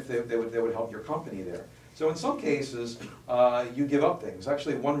even if they would help your company there. So in some cases, you give up things.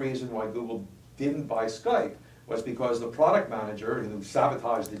 Actually, one reason why Google didn't buy Skype was because the product manager who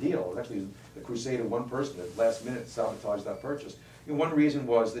sabotaged the deal, it was actually the crusade of one person at last minute sabotaged that purchase. And one reason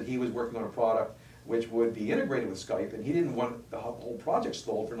was that he was working on a product which would be integrated with Skype, and he didn't want the whole project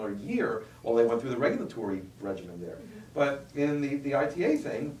stalled for another year while they went through the regulatory regimen there. But in the ITA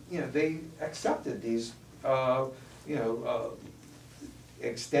thing, they accepted these,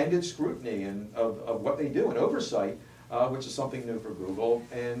 extended scrutiny of what they do and oversight, which is something new for Google.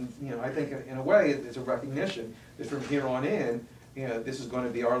 And I think in a way it's a recognition that from here on in, this is going to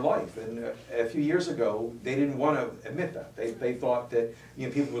be our life. And a few years ago, they didn't want to admit that. They thought that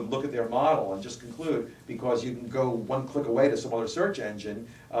people would look at their model and just conclude because you can go one click away to some other search engine,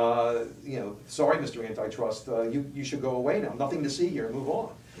 sorry, Mr. Antitrust, you should go away now. Nothing to see here. Move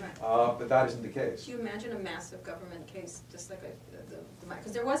on. Right. But that isn't the case. Do you imagine a massive government case, just like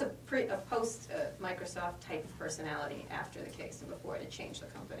because there was a post-Microsoft type of personality after the case and before it had changed the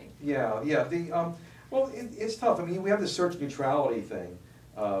company? Yeah. Well, it's tough. I mean, we have the search neutrality thing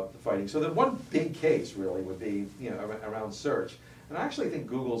fighting. So the one big case really would be around search, and I actually think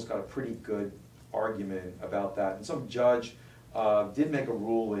Google's got a pretty good argument about that. And some judge did make a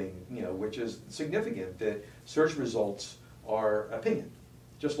ruling, which is significant, that search results are opinion,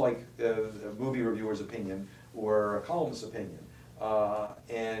 just like a movie reviewer's opinion or a columnist's opinion.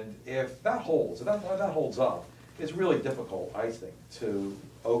 And if that holds, if that holds up, it's really difficult, I think, to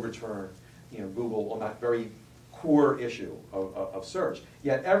overturn Google on that very core issue of search.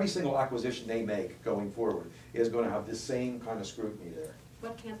 Yet every single acquisition they make going forward is going to have the same kind of scrutiny there.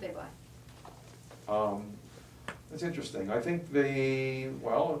 What can't they buy? That's interesting. I think they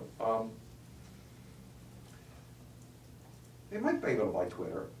might be able to buy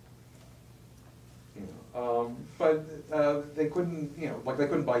Twitter. But they couldn't, like they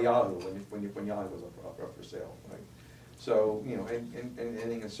couldn't buy Yahoo when Yahoo was up for sale, right? So,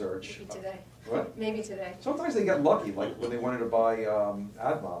 anything in search. Maybe today. What? Maybe today. Sometimes they get lucky, like when they wanted to buy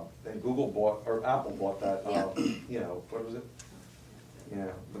AdMob, and Google bought, or Apple bought that, Yeah. what was it? Yeah,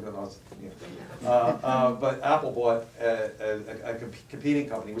 look at us. Yeah. But Apple bought a competing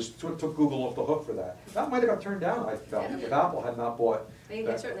company, which took Google off the hook for that. That might have got turned down, I felt, if Apple had not bought. They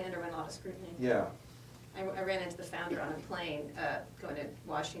certainly underwent a lot of scrutiny. Yeah. I ran into the founder on a plane going to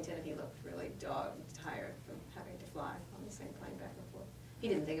Washington, and he looked really dog-tired from having to fly on the same plane back and forth. He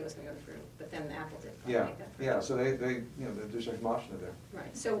didn't think it was going to go through, but then Apple did. Yeah, make that yeah. So there's some option there.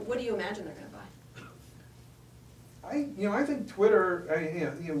 Right. So what do you imagine they're going to buy? I think Twitter.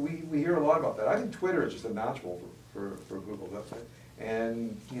 We hear a lot about that. I think Twitter is just a natural for Google. That's it.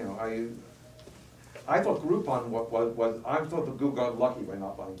 And I thought Groupon I thought that Google got lucky by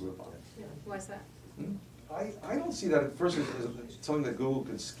not buying Groupon. Yeah. Why is that? I don't see that at first as something that Google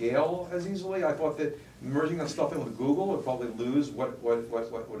could scale as easily. I thought that merging that stuff in with Google would probably lose what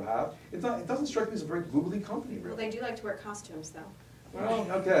would have. It doesn't strike me as a very Googly company, really. Well, they do like to wear costumes, though. Well,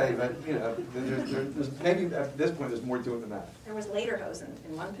 okay, but there's maybe at this point there's more to it than that. There was Lederhosen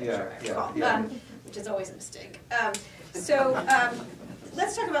in one picture, I recall, which is always a mistake. Let's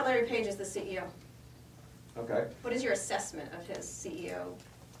talk about Larry Page as the CEO. Okay. What is your assessment of his CEO?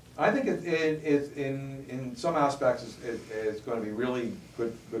 I think it in some aspects it's going to be really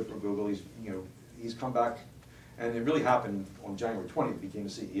good for Google. He's come back, and it really happened on January 20th. He became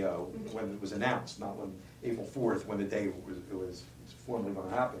CEO when it was announced, not when April 4th, when the day it was formally going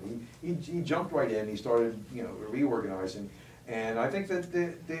to happen. He jumped right in. He started reorganizing, and I think that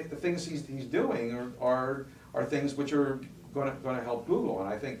the things he's doing are things which are going to help Google, and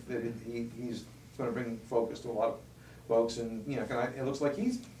I think that he's going to bring focus to a lot of folks, and it looks like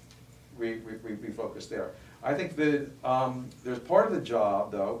he's refocused there. I think that there's part of the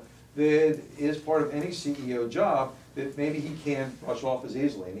job, though, that is part of any CEO job that maybe he can't brush off as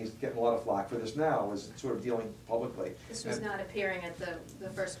easily, and he's getting a lot of flack for this now, as sort of dealing publicly. This was not appearing at the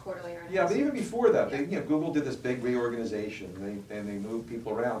first quarterly earnings. Yeah, but even before that, Google did this big reorganization, and they moved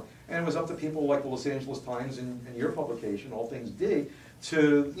people around, and it was up to people like the Los Angeles Times and your publication, All Things D,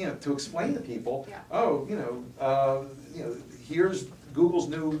 to explain to people, here's Google's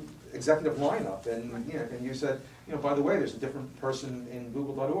new executive lineup, and you said, by the way, there's a different person in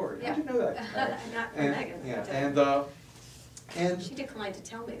Google.org. How did you know that? Not Megan. Yeah, and she declined to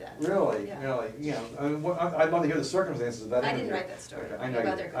tell me that. Really, really, I'd love to hear the circumstances of that. I didn't write that story.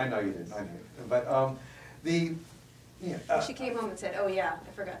 Okay, I know you did. But she came home and said, "Oh yeah,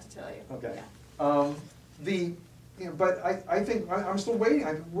 I forgot to tell you." Okay. Yeah. But I think I'm still waiting.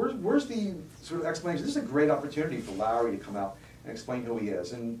 Where's the sort of explanation? This is a great opportunity for Larry to come out and explain who he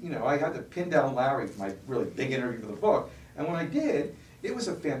is. And I had to pin down Larry for my really big interview for the book. And when I did, it was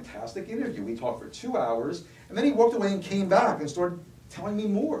a fantastic interview. We talked for 2 hours, and then he walked away and came back and started telling me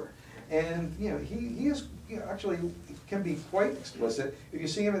more. And he is actually can be quite explicit. If you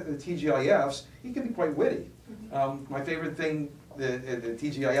see him at the TGIFs, he can be quite witty. My favorite thing at the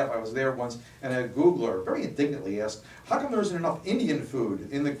TGIF, I was there once, and a Googler very indignantly asked, "How come there isn't enough Indian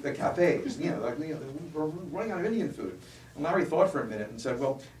food in the cafes? We're running out of Indian food." And Larry thought for a minute and said,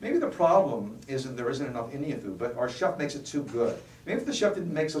 "Well, maybe the problem isn't there isn't enough Indian food, but our chef makes it too good. Maybe if the chef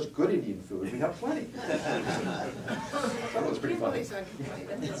didn't make such good Indian food, we'd have plenty." That was pretty funny.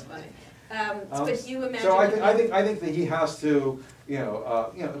 That is funny. But you imagine. So I think that he has to,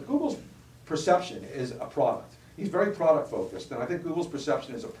 Google's perception is a product. He's very product focused, and I think Google's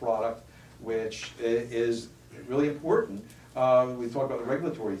perception is a product which is really important. We talked about the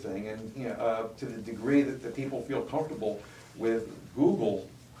regulatory thing, and to the degree that people feel comfortable with Google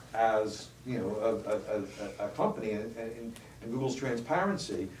as a company and Google's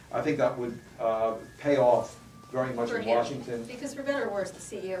transparency, I think that would pay off very much in Washington. Because for better or worse, the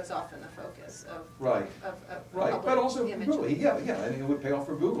CEO is often the focus of right, but also Google, and it would pay off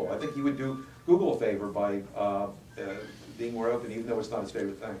for Google. I think he would do Google a favor by being more open, even though it's not his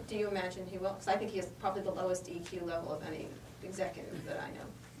favorite thing. Do you imagine he will? Because I think he has probably the lowest EQ level of any executive that I know.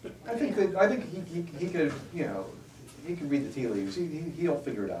 I think he could he can read the tea leaves. He'll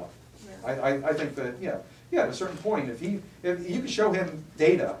figure it out. Yeah. I think that at a certain point, if you can show him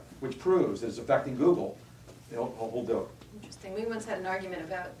data which proves that it's affecting Google, he'll do it. Interesting. We once had an argument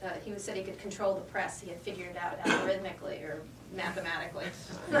about he said he could control the press. He had figured it out algorithmically or mathematically.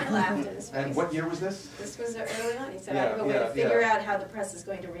 I laughed in his face. And what year was this? This was early on. He said, "I have a way to figure out how the press is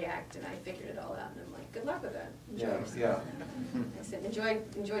going to react," and I figured it all out. And I'm like, "Good luck with that." Enjoy yourself. I said,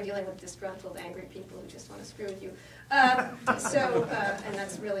 "Enjoy dealing with disgruntled, angry people who just want to screw with you." And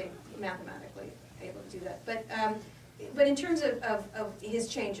that's really mathematically able to do that. But in terms of his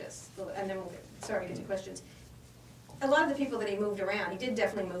changes, and then we'll get to questions. A lot of the people that he moved around, he did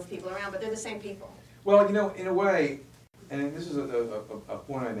definitely move people around, but they're the same people. Well, in a way, and this is a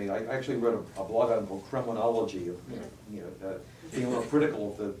point I made. I actually wrote a blog item called Criminology, of being a little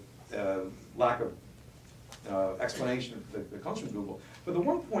critical of the lack of explanation that comes from Google. But the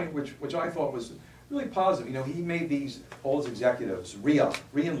one point which I thought was really positive, he made all his executives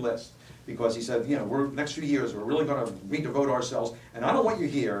re-enlist, because he said, next few years we're really going to redevote ourselves, and I don't want you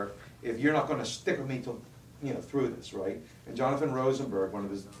here if you're not going to stick with me till, through this, right? And Jonathan Rosenberg, one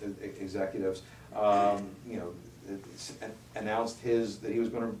of his executives, announced that he was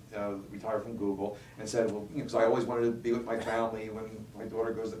going to retire from Google, and said, well, because I always wanted to be with my family when my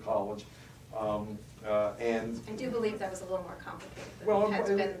daughter goes to college. And I do believe that was a little more complicated than well,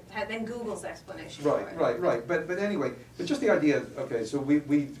 had been Google's explanation. Right. But anyway, but just the idea. Okay, so we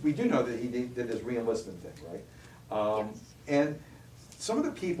do know that he did this re-enlistment thing, right? Yes. And some of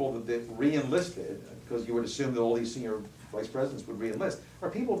the people that re-enlisted, because you would assume that all these senior vice presidents would re-enlist, are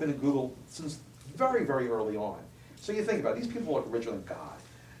people who've been at Google since very, very early on. So you think about it, these people like Richard and God,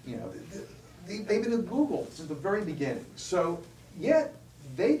 they've been at Google since the very beginning. So yet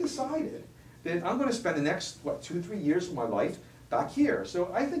they decided that I'm going to spend the next, 2-3 years of my life back here.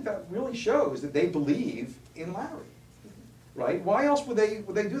 So I think that really shows that they believe in Larry, right? Why else would they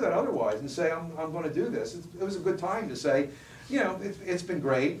do that otherwise and say, I'm going to do this? It was a good time to say, it's been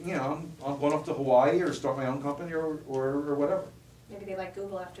great, I'm going off to Hawaii or start my own company or whatever. Maybe they like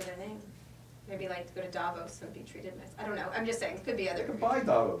Google after their name. Maybe like to go to Davos and be treated nice. I don't know. I'm just saying. It could be other. Goodbye,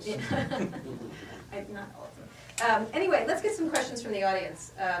 Davos. Yeah. Not all of them. Anyway, let's get some questions from the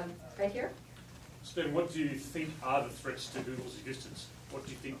audience. Right here. Stephen, what do you think are the threats to Google's existence? What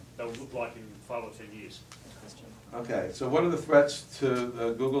do you think they'll look like in 5 or 10 years? Okay, so what are the threats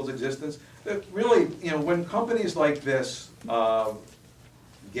to Google's existence? Really, when companies like this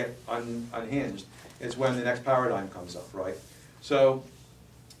get unhinged, it's when the next paradigm comes up, right? So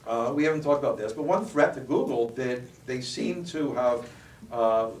we haven't talked about this, but one threat to Google that they seem to have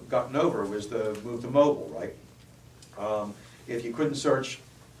gotten over was the move to mobile, right? If you couldn't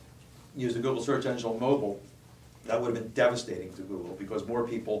use the Google search engine on mobile, that would have been devastating to Google, because more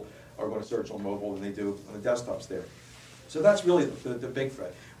people are going to search on mobile than they do on the desktops there. So that's really the big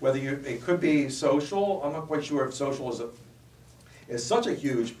threat. Whether it could be social, I'm not quite sure if social is such a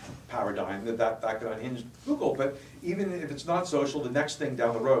huge paradigm that could unhinge Google. But even if it's not social, the next thing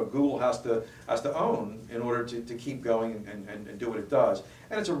down the road, Google has to own in order to keep going and do what it does.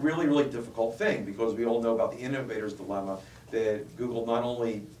 And it's a really, really difficult thing, because we all know about the innovator's dilemma, that Google not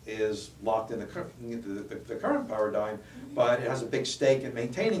only is locked in the current paradigm, but it has a big stake in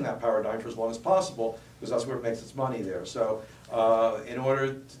maintaining that paradigm for as long as possible, because that's where it makes its money there. So in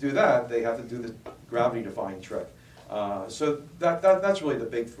order to do that, they have to do the gravity-defying trick. So that's really the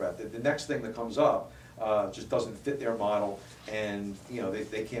big threat. The next thing that comes up just doesn't fit their model, and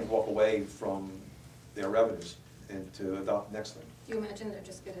they can't walk away from their revenues and to adopt the next thing. Do you imagine they're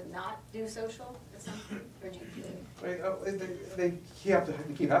just going to not do social at some point? Or do you They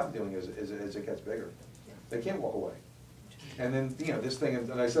keep having to doing it as it gets bigger. Yeah. They can't walk away. And then this thing,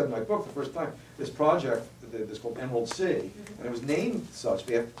 and I said in my book the first time, this project, this called Emerald Sea, and it was named such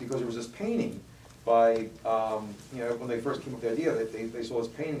because there was this painting by, when they first came up with the idea, they saw this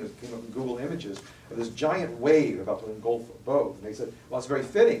painting that came up in Google Images of this giant wave about to engulf a boat. And they said, well, it's very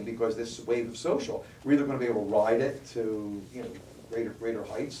fitting, because this wave of social, we're either going to be able to ride it to greater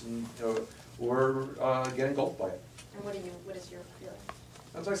heights, and or get engulfed by it. And what is your feeling?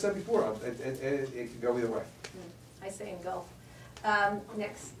 As I said before, it can go either way. I say engulf.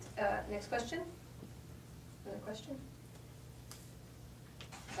 Next question. Another question?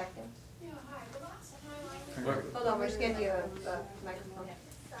 Back there. Yeah, hi. The last time I was... Hold on, we're just getting you a microphone.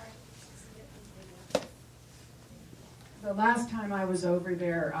 The last time I was over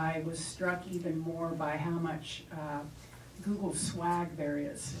there, I was struck even more by how much Google swag there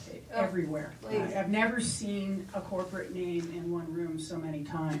is everywhere. I've never seen a corporate name in one room so many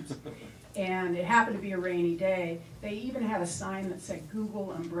times. And it happened to be a rainy day. They even had a sign that said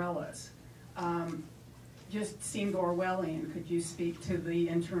Google umbrellas. Just seemed Orwellian. Could you speak to the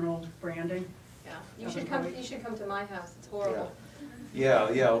internal branding? Yeah, you should come. You should come to my house. It's horrible. Yeah.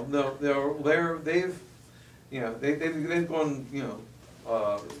 No, they've gone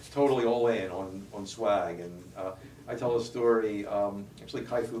totally all in on swag. And I tell a story. Actually,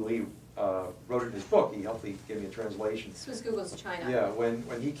 Kai-Fu Lee wrote it in his book. He helped me give me a translation. This was Google's China. Yeah,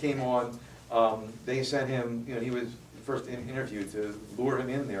 when he came on, they sent him. He was the first interview to lure him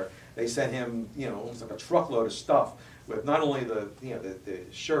in there. They sent him, almost like a truckload of stuff with not only the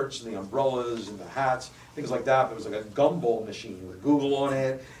shirts and the umbrellas and the hats, things like that, but it was like a gumball machine with Google on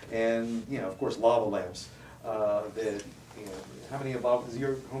it, and of course lava lamps. How many lava? Is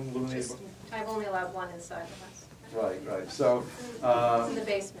your home illuminated? I've only allowed one inside the house. Right. So, It's in the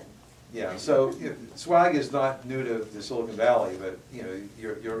basement. yeah. So swag is not new to Silicon Valley, but you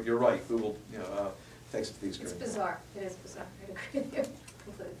know, you're right. Google, you know, takes it to the extreme. It's bizarre. It is bizarre. I agree with you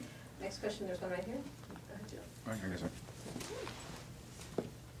completely. Next question. There's one right here. Go ahead, Jill. Right, I guess.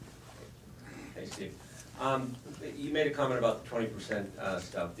 Hey, Steve. You made a comment about the 20%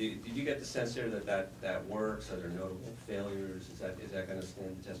 stuff. Did you get the sense there that works? Are there notable failures? Is that going to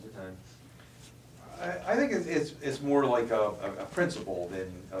stand the test of time? I think it's more like a principle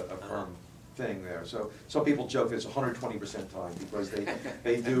than a firm thing there. So some people joke it's 120% time because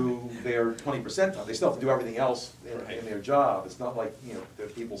they do their 20% time. They still have to do everything else in their job. It's not like, you know,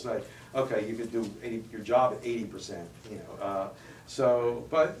 that people say, okay, you could do your job at 80%, you know.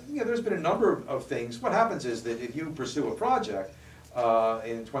 But you know, there's been a number of things. What happens is that if you pursue a project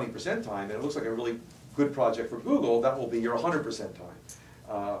in 20% time, and it looks like a really good project for Google, that will be your 100%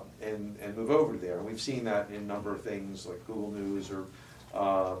 time, and move over there. And we've seen that in a number of things like Google News or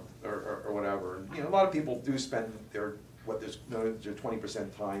whatever. And you know, a lot of people do spend their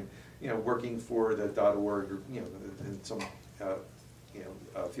 20% time, you know, working for the .org or you know, in some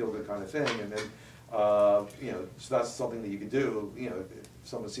feel-good kind of thing, and then. You know, so that's something that you could do. You know, if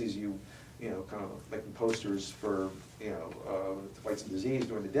someone sees you, you know, kind of making posters for, you know, to fight some disease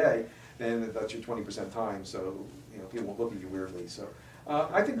during the day, then that's your 20% time. So, you know, people won't look at you weirdly. So,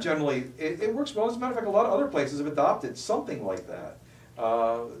 I think generally it works well. As a matter of fact, a lot of other places have adopted something like that.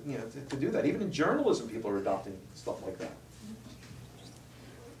 You know, to do that. Even in journalism, people are adopting stuff like that.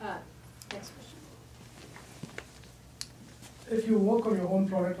 Next question. If you work on your own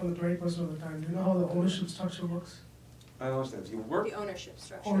product on the 20% of the time, do you know how the ownership structure works? I don't understand. Do you work The ownership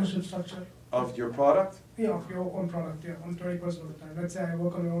structure. Ownership structure? of your product? Yeah, of your own product, yeah, on 20% of the time. Let's say I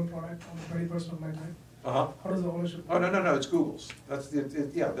work on your own product on 20% of my time. Uh-huh. How does the ownership Oh, work? no, it's Google's. That's,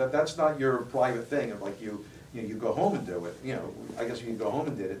 yeah, that's not your private thing of like you go home and do it. You know, I guess if you go home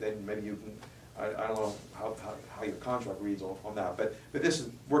and did it, then maybe you can, I don't know how your contract reads on that, but this is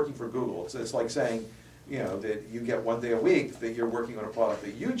working for Google. It's like saying, you know, that you get 1 day a week that you're working on a product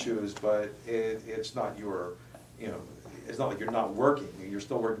that you choose, but it's not your, you know, it's not like you're not working. You're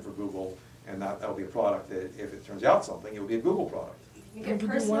still working for Google, and that'll be a product that if it turns out something, it'll be a Google product. You get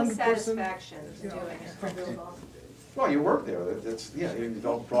personal satisfaction to doing it for Google. Well, you work there. That's, yeah, you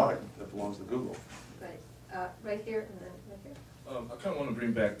develop a product that belongs to Google. Right. Right here and then right here. I kind of want to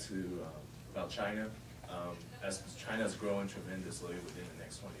bring back to about China. As China's growing tremendously within the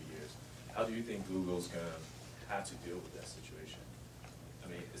next 20 years, how do you think Google's going to have to deal with that situation? I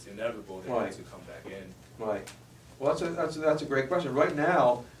mean, it's inevitable they need to come back in. Right. Well, that's a great question. Right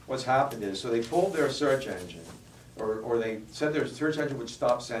now, what's happened is, so they pulled their search engine, or they said their search engine would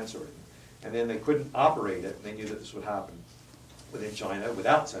stop censoring, and then they couldn't operate it, and they knew that this would happen within China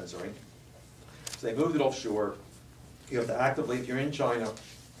without censoring. So they moved it offshore. You have to actively, if you're in China,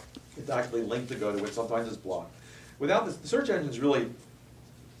 you have to actively link to go to it. Sometimes it's blocked. Without this, the search engine is really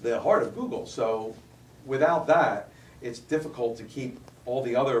the heart of Google. So without that, it's difficult to keep all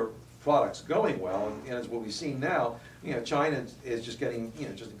the other products going well. And as what we've seen now, you know, China is just getting, you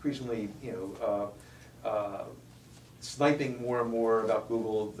know, just increasingly, you know, sniping more and more about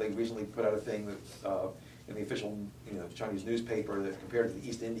Google. They recently put out a thing that in the official, you know, Chinese newspaper that compared to the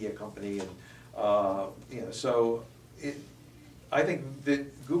East India Company, and you know, so I think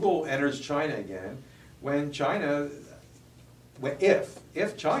that Google enters China again when China,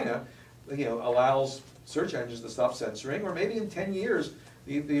 if China, you know, allows search engines to stop censoring, or maybe in 10 years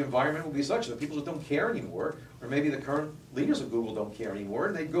the environment will be such that people just don't care anymore, or maybe the current leaders of Google don't care anymore,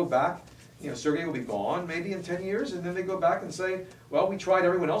 and they go back. You know, Sergey will be gone maybe in 10 years, and then they go back and say, well, we tried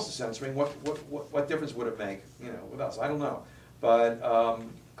everyone else's censoring. What difference would it make, you know, with us? I don't know. But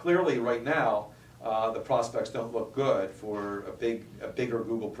clearly, right now, the prospects don't look good for a bigger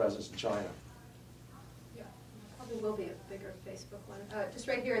Google presence in China. Yeah, probably will be a bigger Facebook one. Just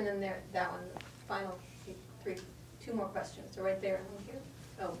right here and then there, that one. Final two more questions. So right there and then here.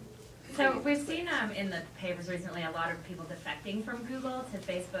 Oh. So we've seen in the papers recently a lot of people defecting from Google to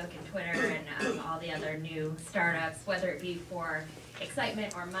Facebook and Twitter and all the other new startups, whether it be for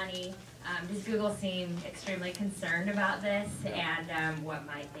excitement or money. Does Google seem extremely concerned about this, and what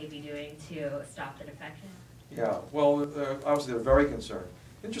might they be doing to stop the defection? Yeah, well, obviously they're very concerned.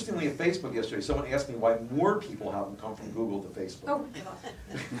 Interestingly, at Facebook yesterday, someone asked me why more people haven't come from Google to Facebook. Oh,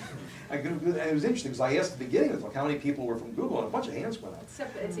 And it was interesting because I asked at the beginning, like, how many people were from Google, and a bunch of hands went up.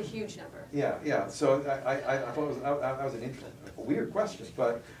 it's a huge number. Yeah. So I thought that was an interesting, a weird question.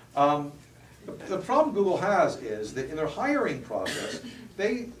 But the problem Google has is that in their hiring process,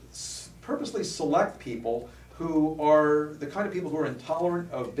 they purposely select people who are the kind of people who are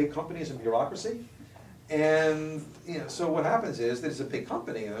intolerant of big companies and bureaucracy. And so what happens is that it's a big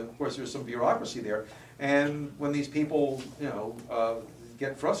company, and of course there's some bureaucracy there. And when these people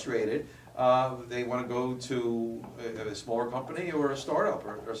get frustrated, they want to go to a smaller company or a startup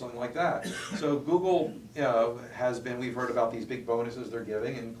or something like that. So Google has been, we've heard about these big bonuses they're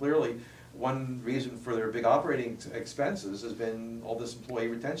giving, and clearly one reason for their big operating expenses has been all this employee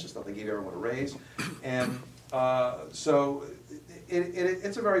retention stuff. They gave everyone a raise. And so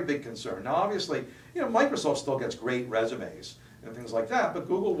it's a very big concern. Now obviously, Microsoft still gets great resumes and things like that, but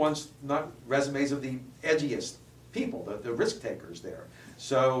Google wants not resumes of the edgiest people, the risk takers there.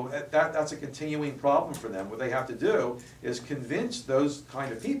 So that's a continuing problem for them. What they have to do is convince those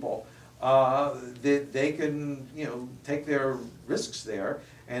kind of people that they can, take their risks there,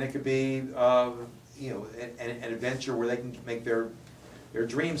 and it could be, an adventure where they can make their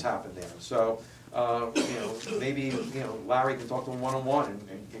dreams happen there. So, maybe, Larry can talk to them one-on-one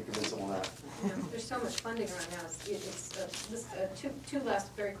and convince them on that. There's so much funding right now. Two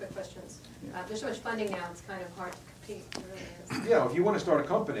last very quick questions. There's so much funding now, it's kind of hard to compete. It really is. Yeah, if you want to start a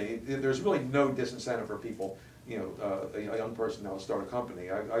company, there's really no disincentive for people, a young person now to start a company.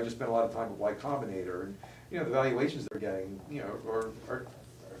 I just spent a lot of time with Y Combinator, and the valuations they're getting, are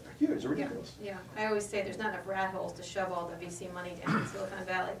huge, they're ridiculous. Yeah, I always say there's not enough rat holes to shove all the VC money down in Silicon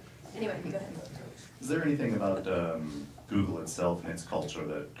Valley. Anyway, go ahead. Is there anything about Google itself and its culture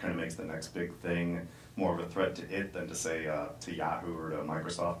that kind of makes the next big thing more of a threat to it than to say to Yahoo or to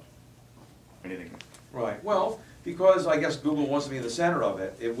Microsoft? Anything? Right. Well, because I guess Google wants to be the center of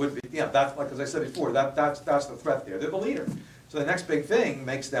it, it would be, that's like, as I said before, that's the threat there. They're the leader. So the next big thing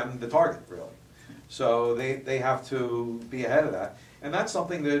makes them the target, really. So they have to be ahead of that. And that's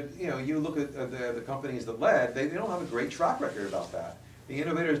something that, you look at the companies that led, they don't have a great track record about that. The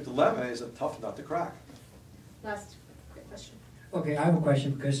innovator's dilemma is a tough nut to crack. Last quick question. Okay, I have a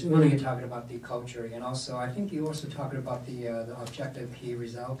question because earlier you're talking about the culture, and also I think you also talking about the objective key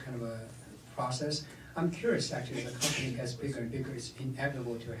result kind of a process. I'm curious, actually, as the company gets bigger and bigger, it's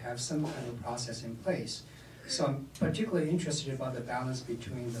inevitable to have some kind of process in place. So I'm particularly interested about the balance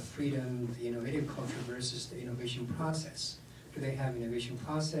between the freedom, the innovative culture versus the innovation process. Do they have innovation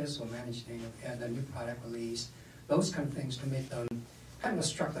process or manage the new product release? Those kind of things to make them kind of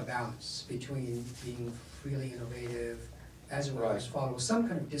struck the balance between being freely innovative as well as follow some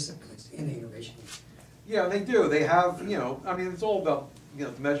kind of disciplines in the innovation. Yeah, they do. They have, it's all about,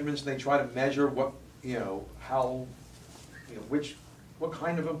 the measurements. They try to measure what, how, what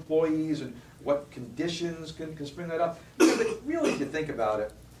kind of employees and what conditions can spring that up. But really, if you think about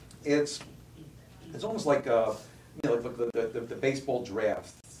it, it's almost like, like the baseball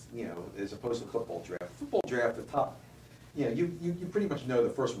draft, as opposed to the football draft. Football draft, the top, you pretty much know the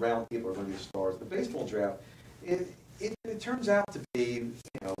first round people are going to be the stars. The baseball draft, it turns out to be,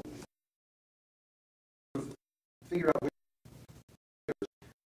 figure out which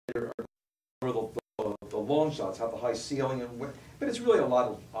are the long shots, have the high ceiling, but it's really a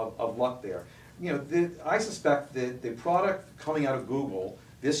lot of luck there. I suspect that the product coming out of Google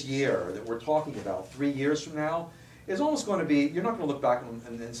this year that we're talking about 3 years from now is almost going to be, you're not going to look back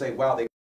and say, wow, they